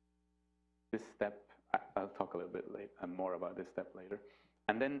 This step, I'll talk a little bit more about this step later.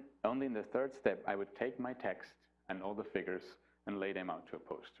 And then only in the third step, I would take my text and all the figures and lay them out to a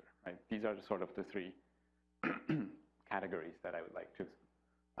poster, right? These are sort of the 3 categories that I would like to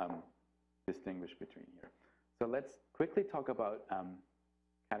distinguish between here. So let's quickly talk about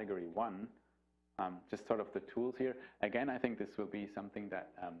category 1, just sort of the tools here. Again, I think this will be something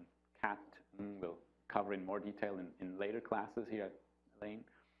that Kat will cover in more detail in later classes here at Elaine.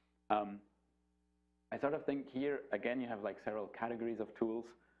 I sort of think here, again, you have like several categories of tools.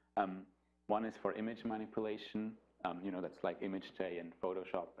 One is for image manipulation, that's like ImageJ and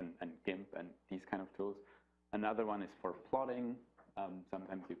Photoshop and GIMP and these kind of tools. Another one is for plotting.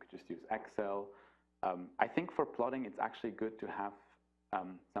 Sometimes you could just use Excel. I think for plotting, it's actually good to have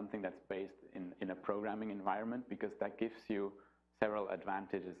something that's based in a programming environment, because that gives you several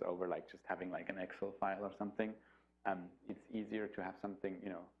advantages over like just having like an Excel file or something. It's easier to have something,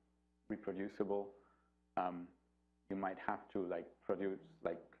 reproducible. You might have to like produce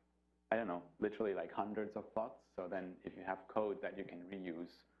like, I don't know, literally like hundreds of plots. So then if you have code that you can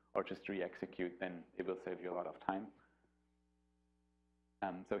reuse or just re-execute, then it will save you a lot of time.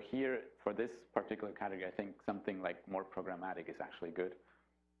 So here, for this particular category, I think something like more programmatic is actually good.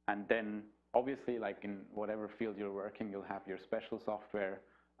 And then obviously, like in whatever field you're working, you'll have your special software.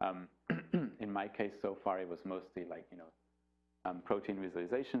 In my case, so far, it was mostly like, protein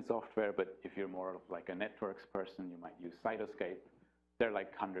visualization software. But if you're more of like a networks person, you might use Cytoscape. There are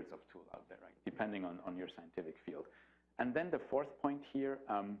like hundreds of tools out there, right? Depending on your scientific field. And then the fourth point here,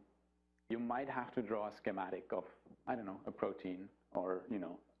 you might have to draw a schematic of, I don't know, a protein or,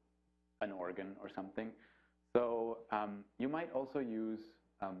 an organ or something. So you might also use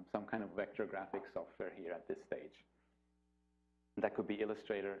some kind of vector graphics software here at this stage. That could be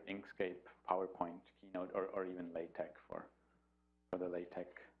Illustrator, Inkscape, PowerPoint, Keynote, or even LaTeX for the LaTeX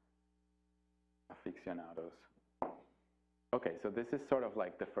aficionados. Okay, so this is sort of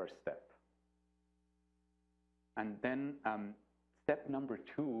like the first step. And then step number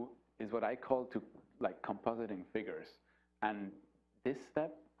 2 is what I call to like compositing figures. And this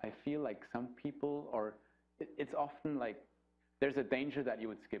step, I feel like some people, or it's often like there's a danger that you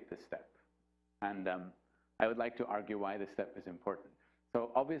would skip this step. And I would like to argue why this step is important.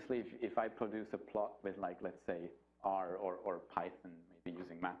 So obviously, if I produce a plot with like, let's say, R or Python, maybe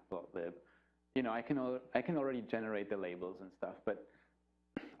using Matplotlib, I can already generate the labels and stuff. But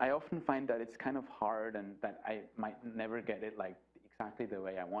I often find that it's kind of hard, and that I might never get it like exactly the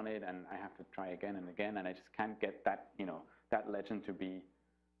way I want it, and I have to try again and again, and I just can't get that, that legend to be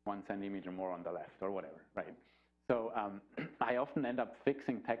 1 centimeter more on the left or whatever, right? So I often end up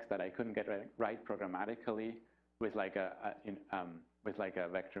fixing text that I couldn't get right programmatically with like a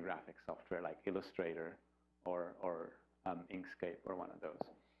vector graphics software like Illustrator or Inkscape or one of those.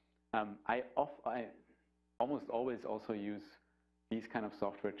 I almost always also use these kind of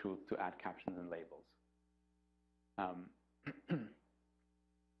software tools to add captions and labels.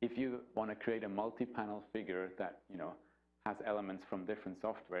 If you want to create a multi-panel figure that has elements from different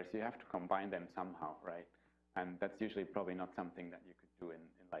softwares, you have to combine them somehow, right? And that's usually probably not something that you could do in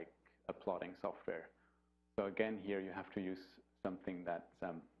like a plotting software. So again, here you have to use something that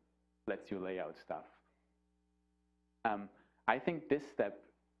lets you lay out stuff. I think this step,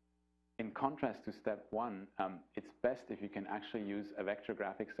 in contrast to step 1, it's best if you can actually use a vector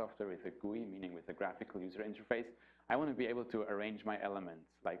graphics software with a GUI, meaning with a graphical user interface. I want to be able to arrange my elements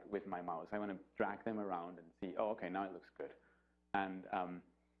like with my mouse. I want to drag them around and see, oh, okay, now it looks good. And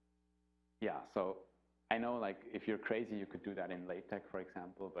yeah, so I know like if you're crazy, you could do that in LaTeX, for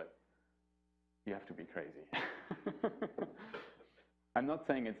example, but you have to be crazy. I'm not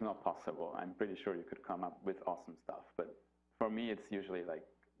saying it's not possible. I'm pretty sure you could come up with awesome stuff. But for me, it's usually like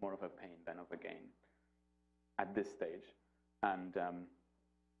more of a pain than of a gain at this stage. And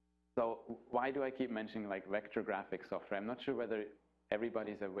so why do I keep mentioning like vector graphics software? I'm not sure whether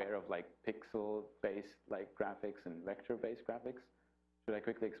everybody's aware of like pixel-based like graphics and vector-based graphics. Should I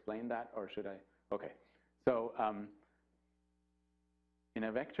quickly explain that, or should I? Okay. So in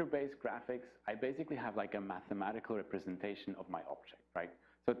a vector-based graphics, I basically have like a mathematical representation of my object, right?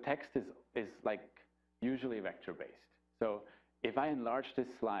 So text is like usually vector-based. So if I enlarge this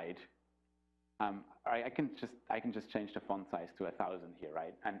slide, I can just change the font size to 1,000 here,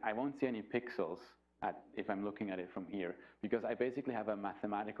 right? And I won't see any pixels if I'm looking at it from here, because I basically have a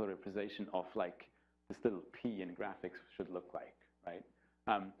mathematical representation of like this little p in graphics should look like, right?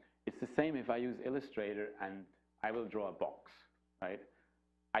 It's the same if I use Illustrator and I will draw a box, right?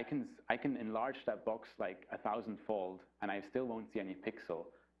 I can enlarge that box like 1,000-fold, and I still won't see any pixel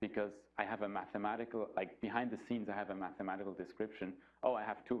because I have a mathematical, like behind the scenes, I have a mathematical description. Oh, I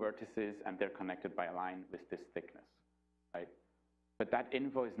have two vertices and they're connected by a line with this thickness, right? But that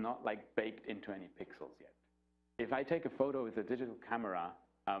info is not like baked into any pixels yet. If I take a photo with a digital camera,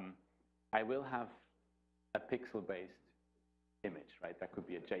 I will have a pixel-based image, right? That could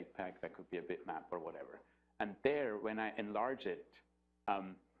be a JPEG, that could be a bitmap or whatever. And there, when I enlarge it,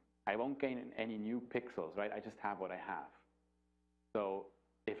 I won't gain any new pixels, right? I just have what I have. So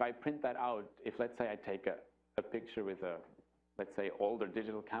if I print that out, if let's say I take a picture with a, let's say, older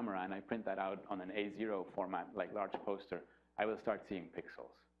digital camera and I print that out on an A0 format, like large poster, I will start seeing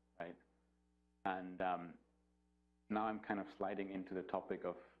pixels, right? And now I'm kind of sliding into the topic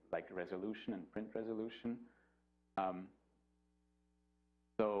of like resolution and print resolution.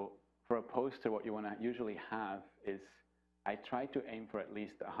 So for a poster, what you want to usually have is, I try to aim for at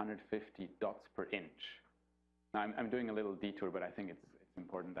least 150 dots per inch. Now I'm doing a little detour, but I think it's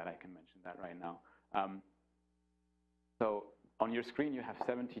important that I can mention that right now. So on your screen, you have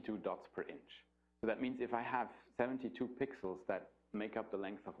 72 dots per inch. So that means if I have 72 pixels that make up the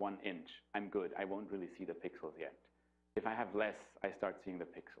length of 1 inch, I'm good. I won't really see the pixels yet. If I have less, I start seeing the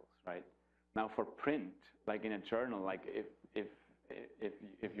pixels, right? Now for print, like in a journal, like if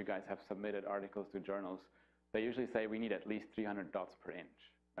you guys have submitted articles to journals, they usually say we need at least 300 dots per inch,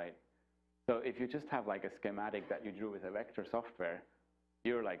 right? So if you just have like a schematic that you drew with a vector software,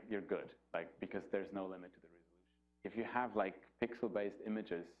 you're good, like, because there's no limit to the resolution. If you have like pixel-based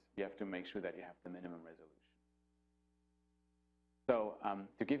images, you have to make sure that you have the minimum resolution. So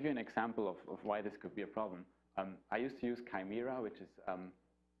to give you an example of why this could be a problem, I used to use Chimera, which is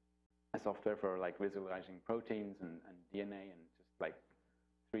a software for like visualizing proteins and DNA and just like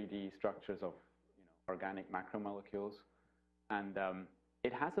 3D structures of organic macromolecules. And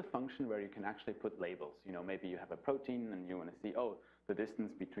it has a function where you can actually put labels. Maybe you have a protein and you want to see, oh, the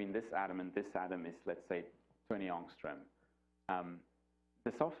distance between this atom and this atom is, let's say, 20 angstrom.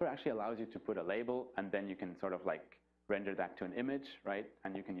 The software actually allows you to put a label, and then you can sort of like render that to an image, right?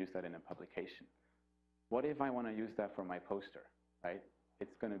 And you can use that in a publication. What if I want to use that for my poster, right?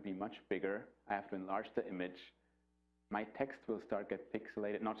 It's going to be much bigger. I have to enlarge the image. My text will start get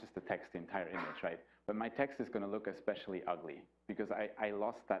pixelated, not just the text, the entire image, right? But my text is going to look especially ugly because I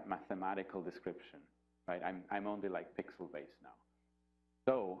lost that mathematical description, right? I'm only like pixel-based now.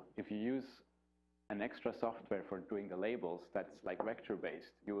 So if you use an extra software for doing the labels that's like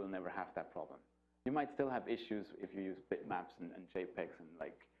vector-based, you will never have that problem. You might still have issues if you use bitmaps and JPEGs and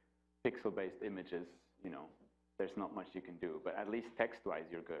like pixel-based images, there's not much you can do, but at least text-wise,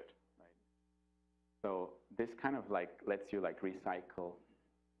 you're good, right? So this kind of like lets you like recycle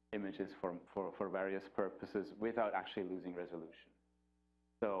images for various purposes without actually losing resolution.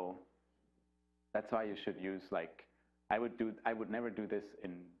 So that's why you should use like, I would never do this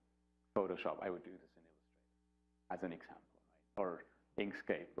in Photoshop. I would do this in Illustrator as an example, right? Or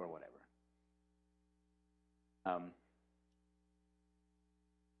Inkscape or whatever.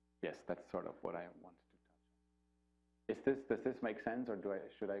 Yes, that's sort of what I wanted to touch on. Does this make sense, or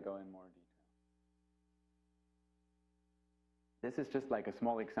should I go in more detail? This is just like a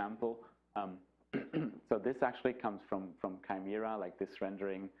small example. So this actually comes from Chimera, like this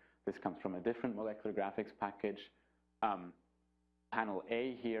rendering. This comes from a different molecular graphics package. Panel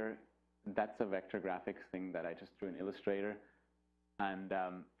A here, that's a vector graphics thing that I just drew in Illustrator. And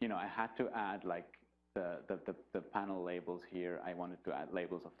I had to add like the panel labels here. I wanted to add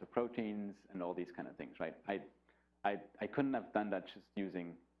labels of the proteins and all these kind of things, right? I couldn't have done that just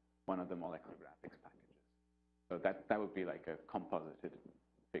using one of the molecular graphics packages. So that would be like a composited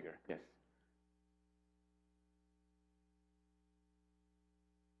figure, yes.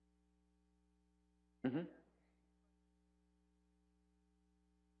 Mm-hmm.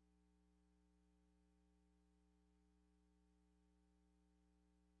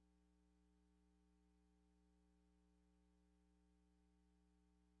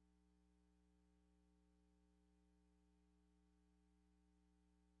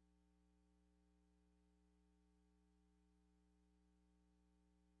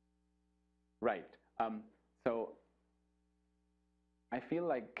 Right. So I feel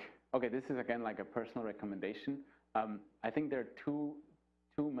like, okay, this is again like a personal recommendation. I think there are two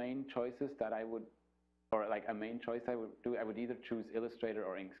main choices that I would, or like a main choice I would do. I would either choose Illustrator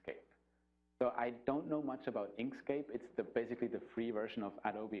or Inkscape. So I don't know much about Inkscape. It's basically the free version of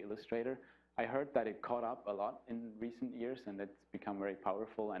Adobe Illustrator. I heard that it caught up a lot in recent years, and it's become very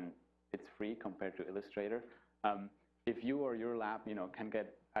powerful, and it's free compared to Illustrator. If you or your lab, can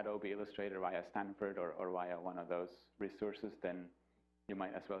get Adobe Illustrator via Stanford or via one of those resources, then you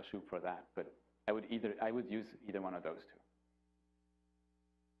might as well shoot for that. But I would use either one of those two.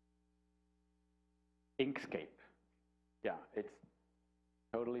 Inkscape, yeah, it's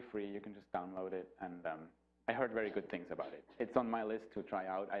totally free. You can just download it, and I heard very good things about it. It's on my list to try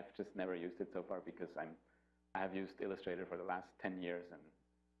out. I've just never used it so far because I have used Illustrator for the last 10 years, and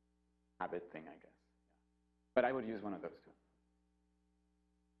habit thing, I guess. But I would use one of those two.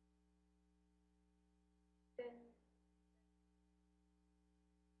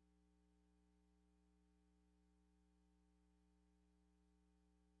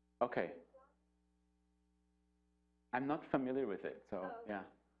 Okay. I'm not familiar with it, so yeah.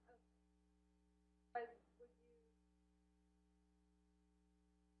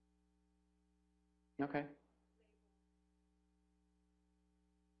 Okay.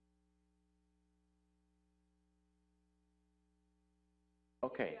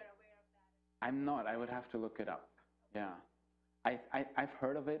 Okay. I'm not. I would have to look it up. Yeah. I've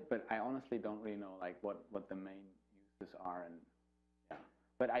heard of it, but I honestly don't really know like what the main uses are, and yeah.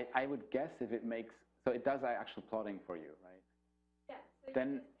 But I would guess if it makes, so it does actual plotting for you, right? Yeah. So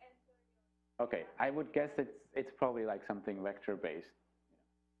then okay, I would guess it's probably like something vector based.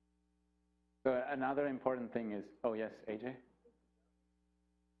 So another important thing is, oh yes, AJ?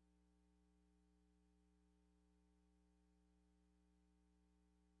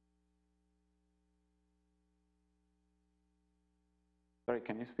 Sorry,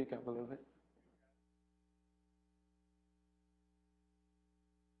 can you speak up a little bit?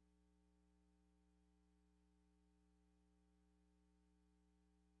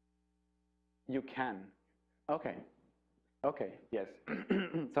 You can. Okay. Okay, yes.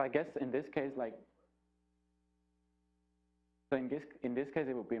 So I guess in this case, like, so in this case,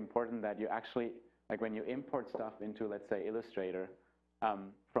 it would be important that you actually, like when you import stuff into, let's say, Illustrator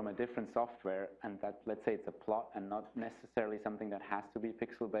from a different software, and that, let's say it's a plot and not necessarily something that has to be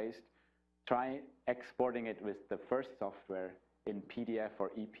pixel-based, try exporting it with the first software in PDF or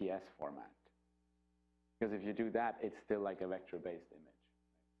EPS format. Because if you do that, it's still like a vector-based image.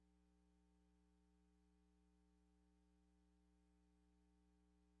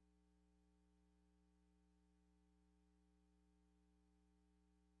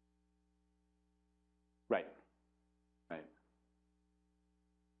 Right. Right.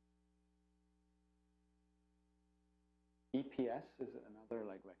 EPS is another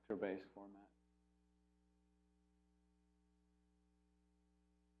like vector-based format.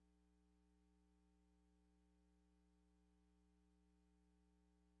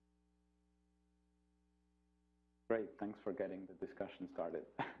 Great, thanks for getting the discussion started.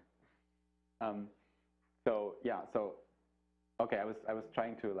 So yeah, so okay, I was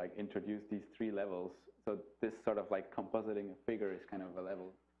trying to like introduce these three levels. So this sort of like compositing a figure is kind of a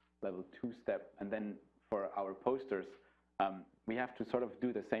level 2 step, and then for our posters, we have to sort of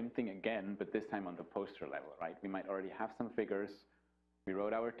do the same thing again, but this time on the poster level, right? We might already have some figures, we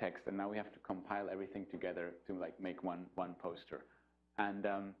wrote our text, and now we have to compile everything together to like make one poster. And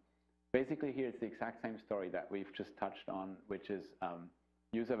basically here it's the exact same story that we've just touched on, which is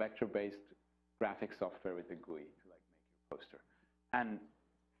use a vector-based graphic software with the GUI to like make your poster. And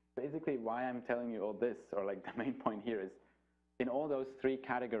basically why I'm telling you all this, or like the main point here, is in all those three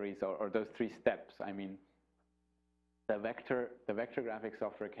categories or those three steps, I mean, the vector graphic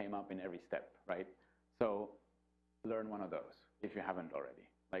software came up in every step, right? So learn one of those if you haven't already.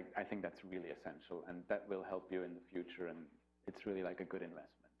 Like, I think that's really essential, and that will help you in the future, and it's really like a good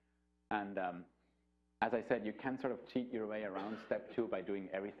investment. And as I said, you can sort of cheat your way around step 2 by doing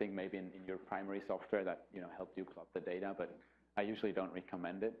everything maybe in your primary software that helped you plot the data, but I usually don't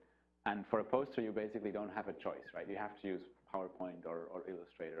recommend it. And for a poster, you basically don't have a choice, right? You have to use PowerPoint or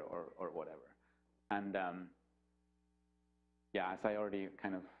Illustrator or whatever. And yeah, as I already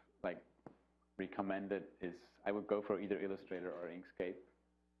kind of like recommended, is I would go for either Illustrator or Inkscape,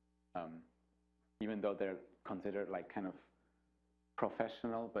 even though they're considered like kind of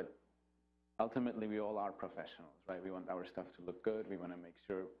professional, but ultimately we all are professionals, right? We want our stuff to look good. We want to make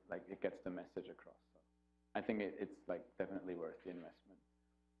sure like it gets the message across. So I think it's like definitely worth the investment.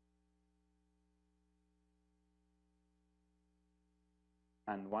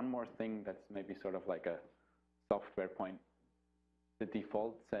 And one more thing that's maybe sort of like a software point the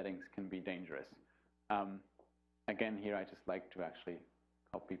default settings can be dangerous. Again, here I just like to actually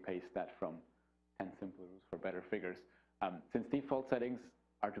copy-paste that from 10 Simple Rules for Better Figures. Since default settings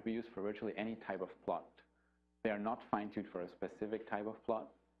are to be used for virtually any type of plot, they are not fine-tuned for a specific type of plot.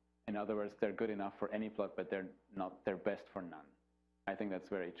 In other words, they're good enough for any plot, but they're best for none. I think that's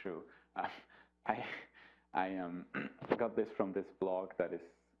very true. I got this from this blog that is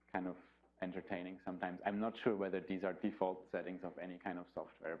kind of entertaining sometimes. I'm not sure whether these are default settings of any kind of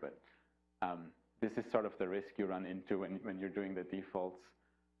software, but this is sort of the risk you run into when you're doing the defaults.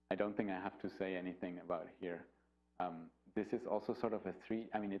 I don't think I have to say anything about here. This is also sort of a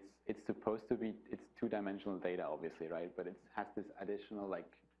it's supposed to be, it's two-dimensional data, obviously, right? But it has this additional like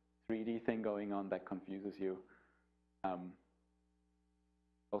 3D thing going on that confuses you.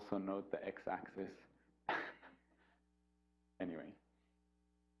 Also note the x-axis. Anyway.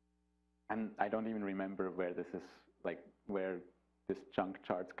 And I don't even remember where this is, like where this junk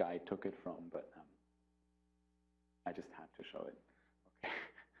charts guy took it from, but I just had to show it. Okay.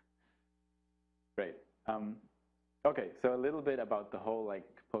 Great. Okay, so a little bit about the whole like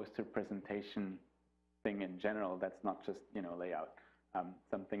poster presentation thing in general. That's not just, you know, layout.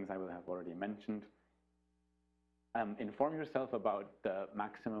 Some things I will have already mentioned. Inform yourself about the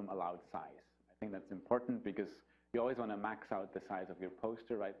maximum allowed size. I think that's important because you always want to max out the size of your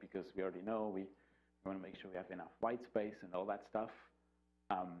poster, right? Because we already know we want to make sure we have enough white space and all that stuff.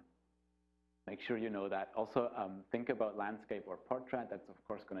 Make sure you know that. Also, think about landscape or portrait. That's, of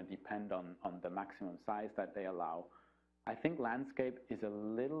course, going to depend on the maximum size that they allow. I think landscape is a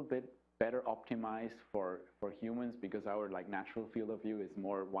little bit better optimized for humans because our like natural field of view is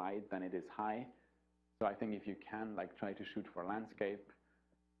more wide than it is high. So I think if you can like try to shoot for landscape,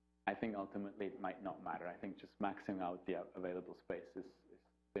 I think ultimately it might not matter. I think just maxing out the available space is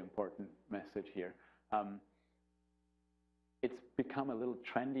the important message here. It's become a little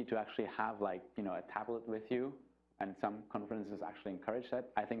trendy to actually have like, you know, a tablet with you, and some conferences actually encourage that.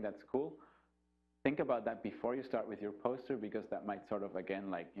 I think that's cool. Think about that before you start with your poster, because that might sort of,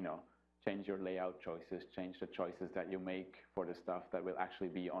 again, like, you know, change your layout choices, change the choices that you make for the stuff that will actually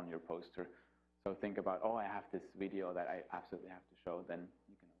be on your poster. So think about, oh, I have this video that I absolutely have to show. Then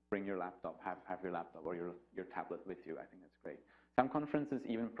you can bring your laptop, have your laptop or your tablet with you. I think that's great. Some conferences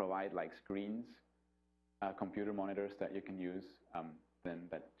even provide like screens, computer monitors that you can use. Then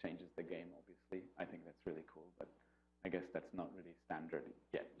that changes the game, obviously. I think that's really cool, but I guess that's not really standard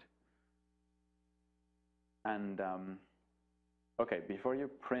yet. And okay, before you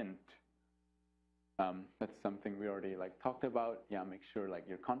print, that's something we already like talked about. Yeah, make sure like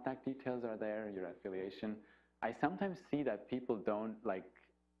your contact details are there, your affiliation. I sometimes see that people don't like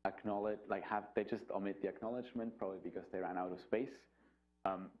acknowledge, like they just omit the acknowledgement, probably because they ran out of space.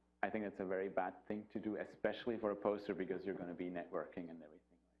 I think it's a very bad thing to do, especially for a poster, because you're going to be networking and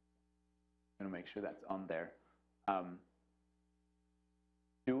everything. I'm going to make sure that's on there.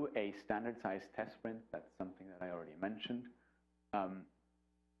 Do a standard size test print. That's something that I already mentioned.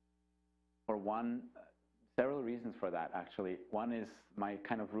 For one, several reasons for that, actually. One is my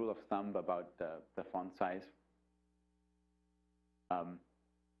kind of rule of thumb about the font size.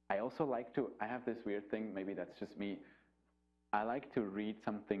 I also like to, I have this weird thing, maybe that's just me. I like to read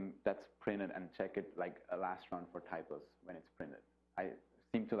something that's printed and check it like a last run for typos when it's printed. I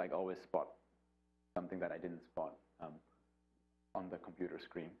seem to like always spot something that I didn't spot on the computer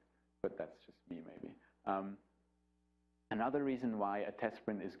screen, but that's just me maybe. Another reason why a test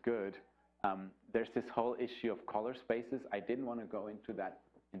print is good, there's this whole issue of color spaces. I didn't want to go into that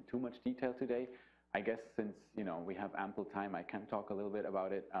in too much detail today. I guess since, you know, we have ample time, I can talk a little bit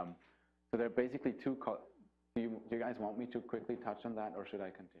about it. So there are basically two colors. Do you guys want me to quickly touch on that, or should I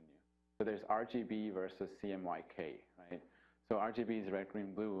continue? So there's RGB versus CMYK, right? So RGB is red,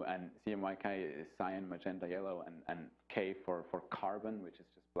 green, blue, and CMYK is cyan, magenta, yellow, and K for carbon, which is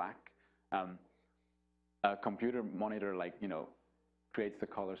just black. A computer monitor, like, you know, creates the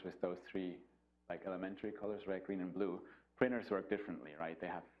colors with those three, like, elementary colors, red, green, and blue. Printers work differently, right?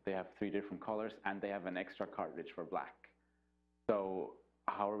 They have three different colors, and they have an extra cartridge for black. So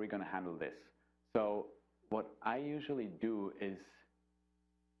how are we going to handle this? So what I usually do is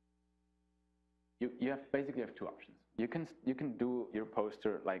you basically have two options. You can do your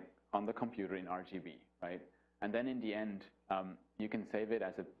poster like on the computer in RGB, right? And then in the end, you can save it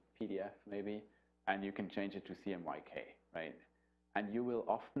as a PDF maybe, and you can change it to CMYK, right? And you will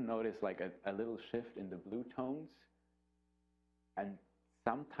often notice like a little shift in the blue tones, and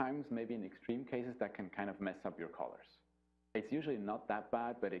sometimes, maybe in extreme cases, that can kind of mess up your colors. It's usually not that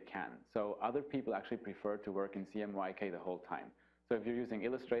bad, but it can. So other people actually prefer to work in CMYK the whole time. So if you're using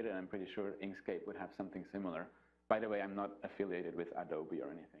Illustrator, and I'm pretty sure Inkscape would have something similar, By the way, I'm not affiliated with Adobe or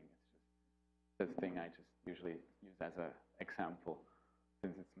anything. It's just the thing I just usually use as an example,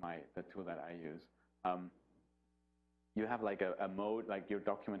 since it's the tool that I use. You have like a mode, like your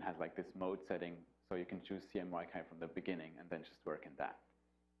document has like this mode setting, so you can choose CMYK from the beginning and then just work in that.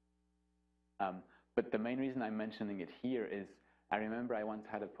 But the main reason I'm mentioning it here is I remember I once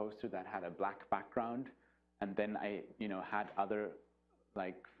had a poster that had a black background, and then I had other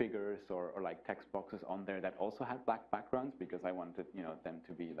like figures or like text boxes on there that also had black backgrounds because I wanted them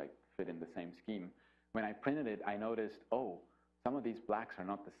to be like fit in the same scheme. When I printed it, I noticed, oh, some of these blacks are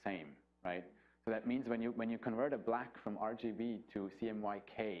not the same, right? So that means when you convert a black from RGB to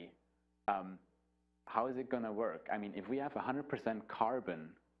CMYK, how is it going to work? I mean, if we have 100%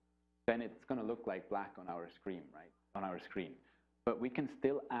 carbon, then it's going to look like black on our screen, right? On our screen. But we can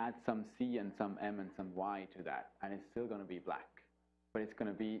still add some C and some M and some Y to that, and it's still going to be black. But it's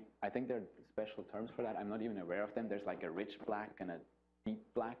going to be, I think there are special terms for that. I'm not even aware of them. There's like a rich black and a deep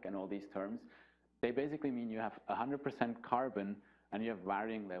black and all these terms. They basically mean you have 100% carbon and you have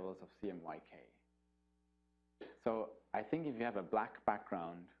varying levels of CMYK. So I think if you have a black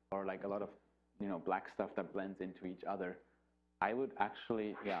background or like a lot of black stuff that blends into each other, I would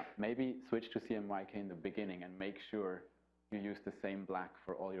actually, maybe switch to CMYK in the beginning and make sure you use the same black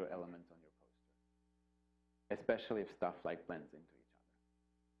for all your elements on your poster, especially if stuff like blends into each other.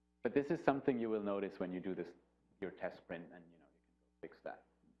 But this is something you will notice when you do your test print, and you can go fix that.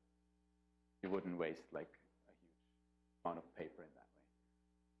 You wouldn't waste like a huge amount of paper in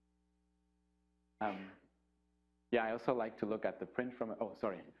that way. Yeah, I also like to look at the print from, oh,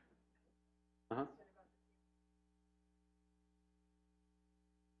 sorry. Uh-huh.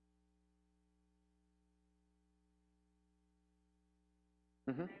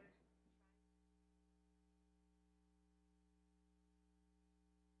 Mm-hmm.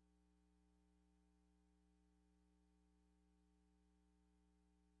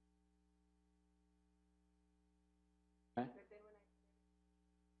 Okay.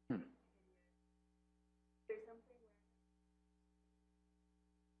 Hmm.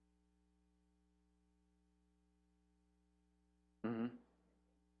 Mm-hmm.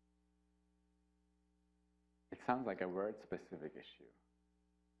 It sounds like a word-specific issue,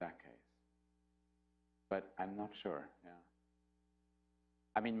 in that case. But I'm not sure, yeah.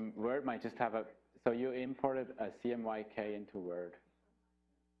 I mean, Word might just have so you imported a CMYK into Word.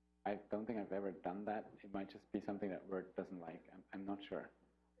 I don't think I've ever done that. It might just be something that Word doesn't like. I'm not sure.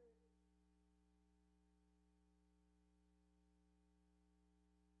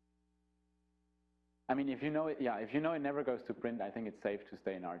 I mean, if you know it, if you know it never goes to print, I think it's safe to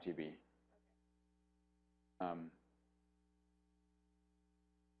stay in RGB.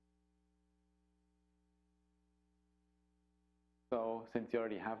 So since you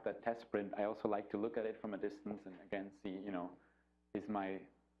already have that test print, I also like to look at it from a distance and again see, is my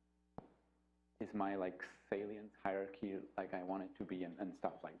like salience hierarchy like I want it to be, and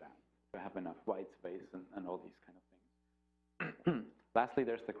stuff like that. To have enough white space and all these kind of things. Lastly,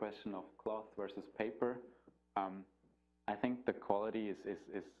 there's the question of cloth versus paper. I think the quality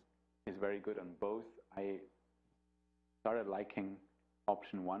is very good on both. I started liking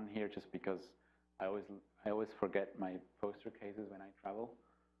option 1 here just because I always forget my poster cases when I travel,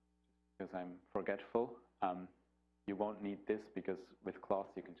 because I'm forgetful. You won't need this because with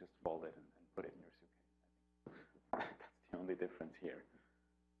cloth you can just fold it and put it in your suitcase. That's the only difference here.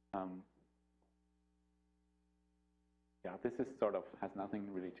 Yeah, this is has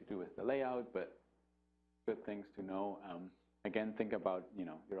nothing really to do with the layout, but good things to know. Again, think about,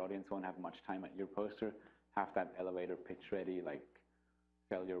 your audience won't have much time at your poster. Have that elevator pitch ready, like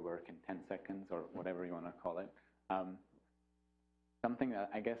sell your work in 10 seconds or whatever you want to call it. Something that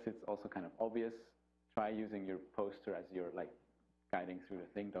I guess it's also kind of obvious, try using your poster as you're like guiding through the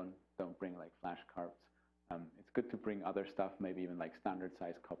thing. Don't bring like flashcards. It's good to bring other stuff, maybe even like standard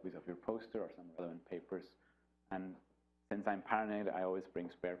size copies of your poster or some relevant papers. And since I'm paranoid, I always bring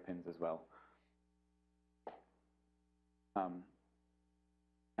spare pins as well.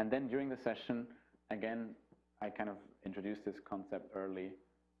 And then during the session, again, I kind of introduced this concept early.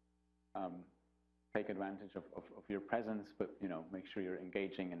 Take advantage of your presence, but make sure you're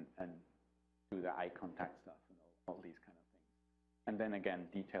engaging and do the eye contact stuff and all these kind of things. And then again,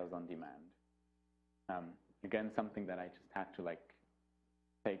 details on demand. Again, something that I just had to like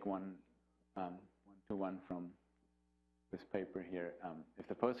take one-to-one from this paper here. If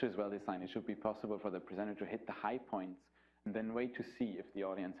the poster is well designed, it should be possible for the presenter to hit the high points and then wait to see if the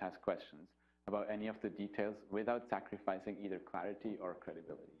audience has questions about any of the details without sacrificing either clarity or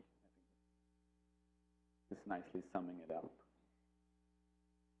credibility. I think this is nicely summing it up.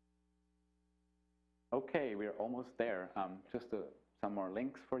 Okay, we're almost there. Just some more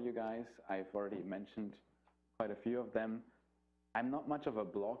links for you guys. I've already mentioned quite a few of them. I'm not much of a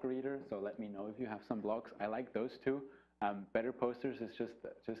blog reader, so let me know if you have some blogs. I like those two. Better Posters is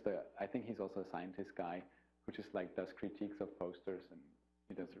I think he's also a scientist guy who just like does critiques of posters, and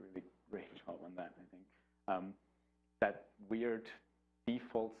he does a really great job on that, I think. That weird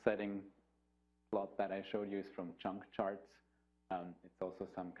default setting plot that I showed you is from Chunk Charts. It's also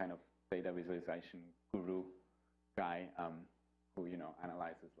some kind of data visualization guru guy who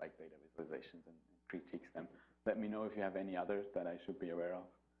analyzes like data visualizations and critiques them. Let me know if you have any others that I should be aware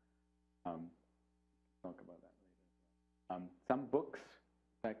of. Talk about that later. Some books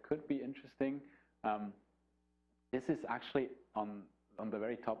that could be interesting. This is actually on the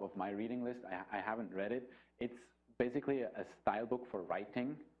very top of my reading list. I haven't read it. It's basically a style book for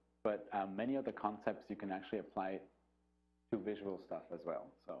writing, but many of the concepts you can actually apply to visual stuff as well.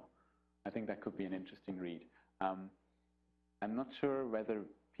 So I think that could be an interesting read. I'm not sure whether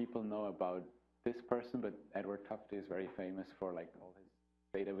people know about this person, but Edward Tufte is very famous for like all his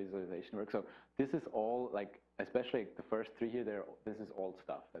data visualization work. So this is all like, especially the first three here, this is old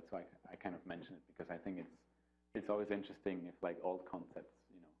stuff. That's why I kind of mention it, because I think it's always interesting if like old concepts,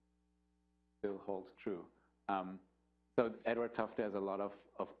 still hold true. So Edward Tufte has a lot of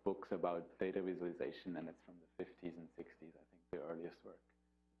books about data visualization, and it's from the 50s and 60s, I think, the earliest work.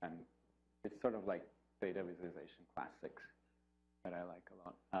 And it's sort of like data visualization classics that I like a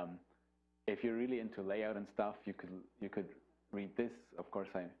lot. If you're really into layout and stuff, you could read this. Of course,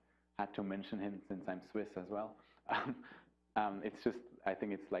 I had to mention him since I'm Swiss as well. It's just, I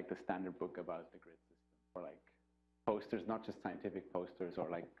think it's like the standard book about the grid system for like posters, not just scientific posters, or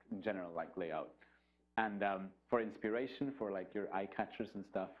like in general like layout. And for inspiration for like your eye catchers and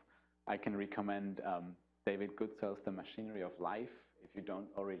stuff, I can recommend David Goodsell's The Machinery of Life. If you don't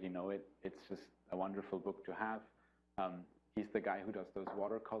already know it, it's just a wonderful book to have. He's the guy who does those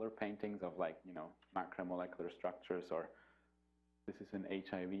watercolor paintings of like, macromolecular structures, or this is an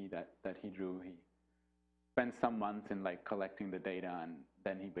HIV that he drew. He spent some months in like collecting the data, and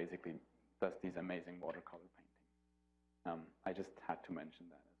then he basically does these amazing watercolor paintings. I just had to mention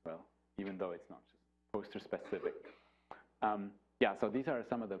that as well, even though it's not just poster specific. Yeah, so these are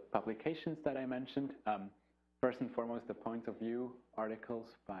some of the publications that I mentioned. First and foremost, the Point of View articles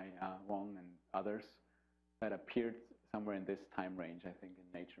by Wong and others that appeared somewhere in this time range, I think,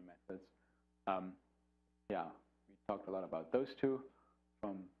 in Nature Methods. Yeah, we talked a lot about those two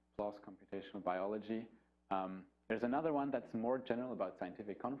from PLOS Computational Biology. There's another one that's more general about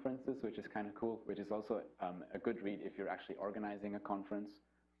scientific conferences, which is kind of cool, which is also a good read if you're actually organizing a conference.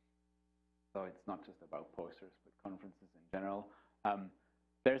 So it's not just about posters, but conferences in general.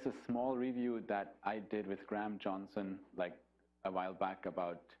 There's a small review that I did with Graham Johnson like a while back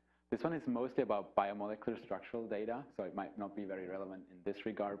about, this one is mostly about biomolecular structural data, so it might not be very relevant in this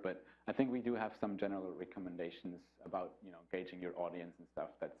regard, but I think we do have some general recommendations about gauging your audience and stuff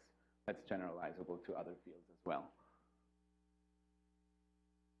that's generalizable to other fields as well.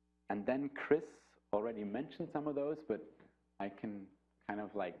 And then Chris already mentioned some of those, but I can kind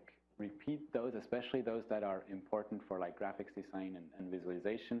of like repeat those, especially those that are important for like graphics design and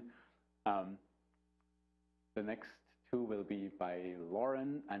visualization. The next two will be by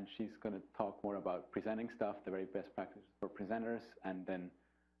Lauren, and she's going to talk more about presenting stuff, the very best practices for presenters, and then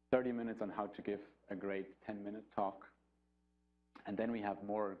 30 minutes on how to give a great 10-minute talk. And then we have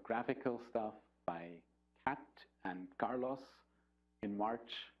more graphical stuff by Kat and Carlos in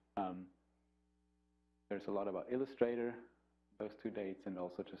March. There's a lot about Illustrator, those 2 dates, and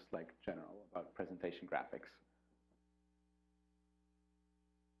also just like general about presentation graphics.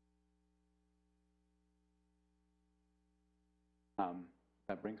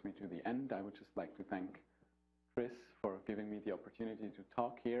 That brings me to the end. I would just like to thank Chris for giving me the opportunity to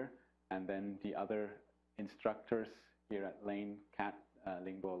talk here, and then the other instructors here at Lane, Kat,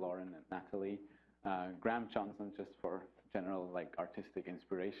 Lingbo, Lauren, and Natalie, Graham Johnson just for general like artistic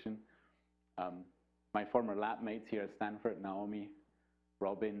inspiration, my former lab mates here at Stanford, Naomi,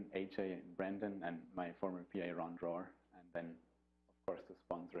 Robin, AJ, and Brendan, and my former PA, Ron Drawer, and then, of course, the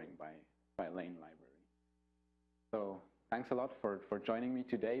sponsoring by Lane Library. So thanks a lot for joining me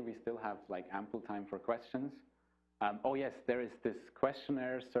today. We still have like ample time for questions. Oh yes, there is this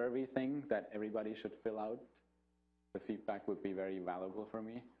questionnaire survey thing that everybody should fill out. The feedback would be very valuable for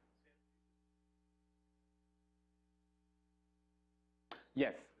me.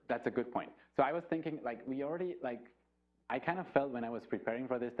 Yes, that's a good point. So I was thinking, like, we already, like, I kind of felt when I was preparing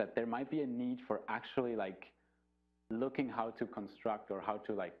for this that there might be a need for actually, like, looking how to construct or how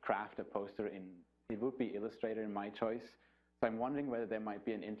to, like, craft a poster in, it would be Illustrator in my choice. So I'm wondering whether there might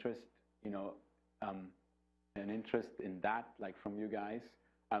be an interest, an interest in that, like from you guys.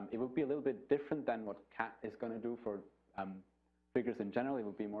 It would be a little bit different than what Kat is going to do for figures in general. It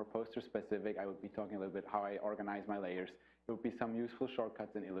would be more poster specific. I would be talking a little bit how I organize my layers. It would be some useful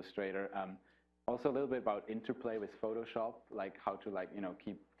shortcuts in Illustrator. Also a little bit about interplay with Photoshop, like how to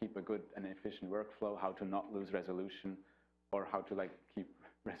keep a good and efficient workflow, how to not lose resolution, or how to keep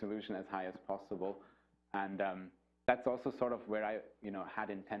resolution as high as possible. And that's also sort of where I had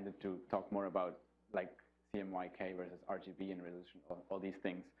intended to talk more about CMYK versus RGB and resolution, all these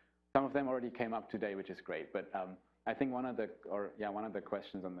things. Some of them already came up today, which is great. But I think one of the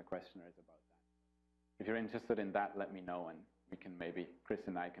questions on the questionnaire is about that. If you're interested in that, let me know, and we can maybe, Chris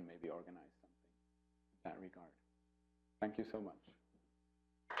and I can maybe organize something in that regard. Thank you so much.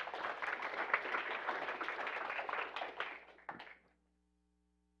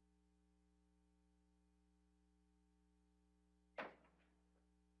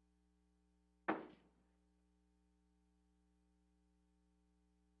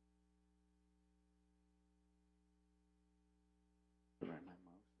 Where my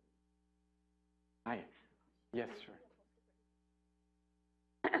mouse is. Hi. Yes, sure.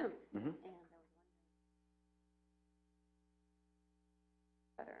 Mm-hmm.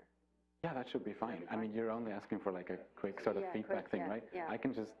 Yeah, that should be fine. I mean, you're only asking for a quick sort of feedback thing, right? Yeah. I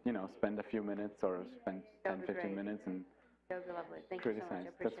can just, spend a few minutes or spend 10, 15 minutes and that would be lovely. Thank criticize. You so much. I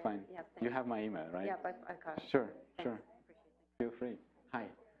appreciate That's fine. It. Yeah, you have my email, right? Yeah, I got it. Sure, Thanks. sure. Feel free. Hi.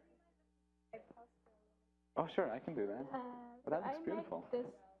 Oh, sure, I can do that. But that looks beautiful. I made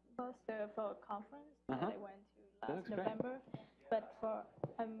this poster for a conference that I went to last November. Great. But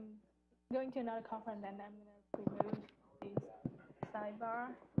I'm going to another conference and I'm going to remove this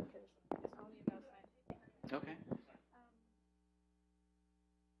sidebar because it's only about scientific. Okay.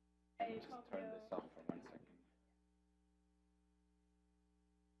 I Just turn this off for 1 second.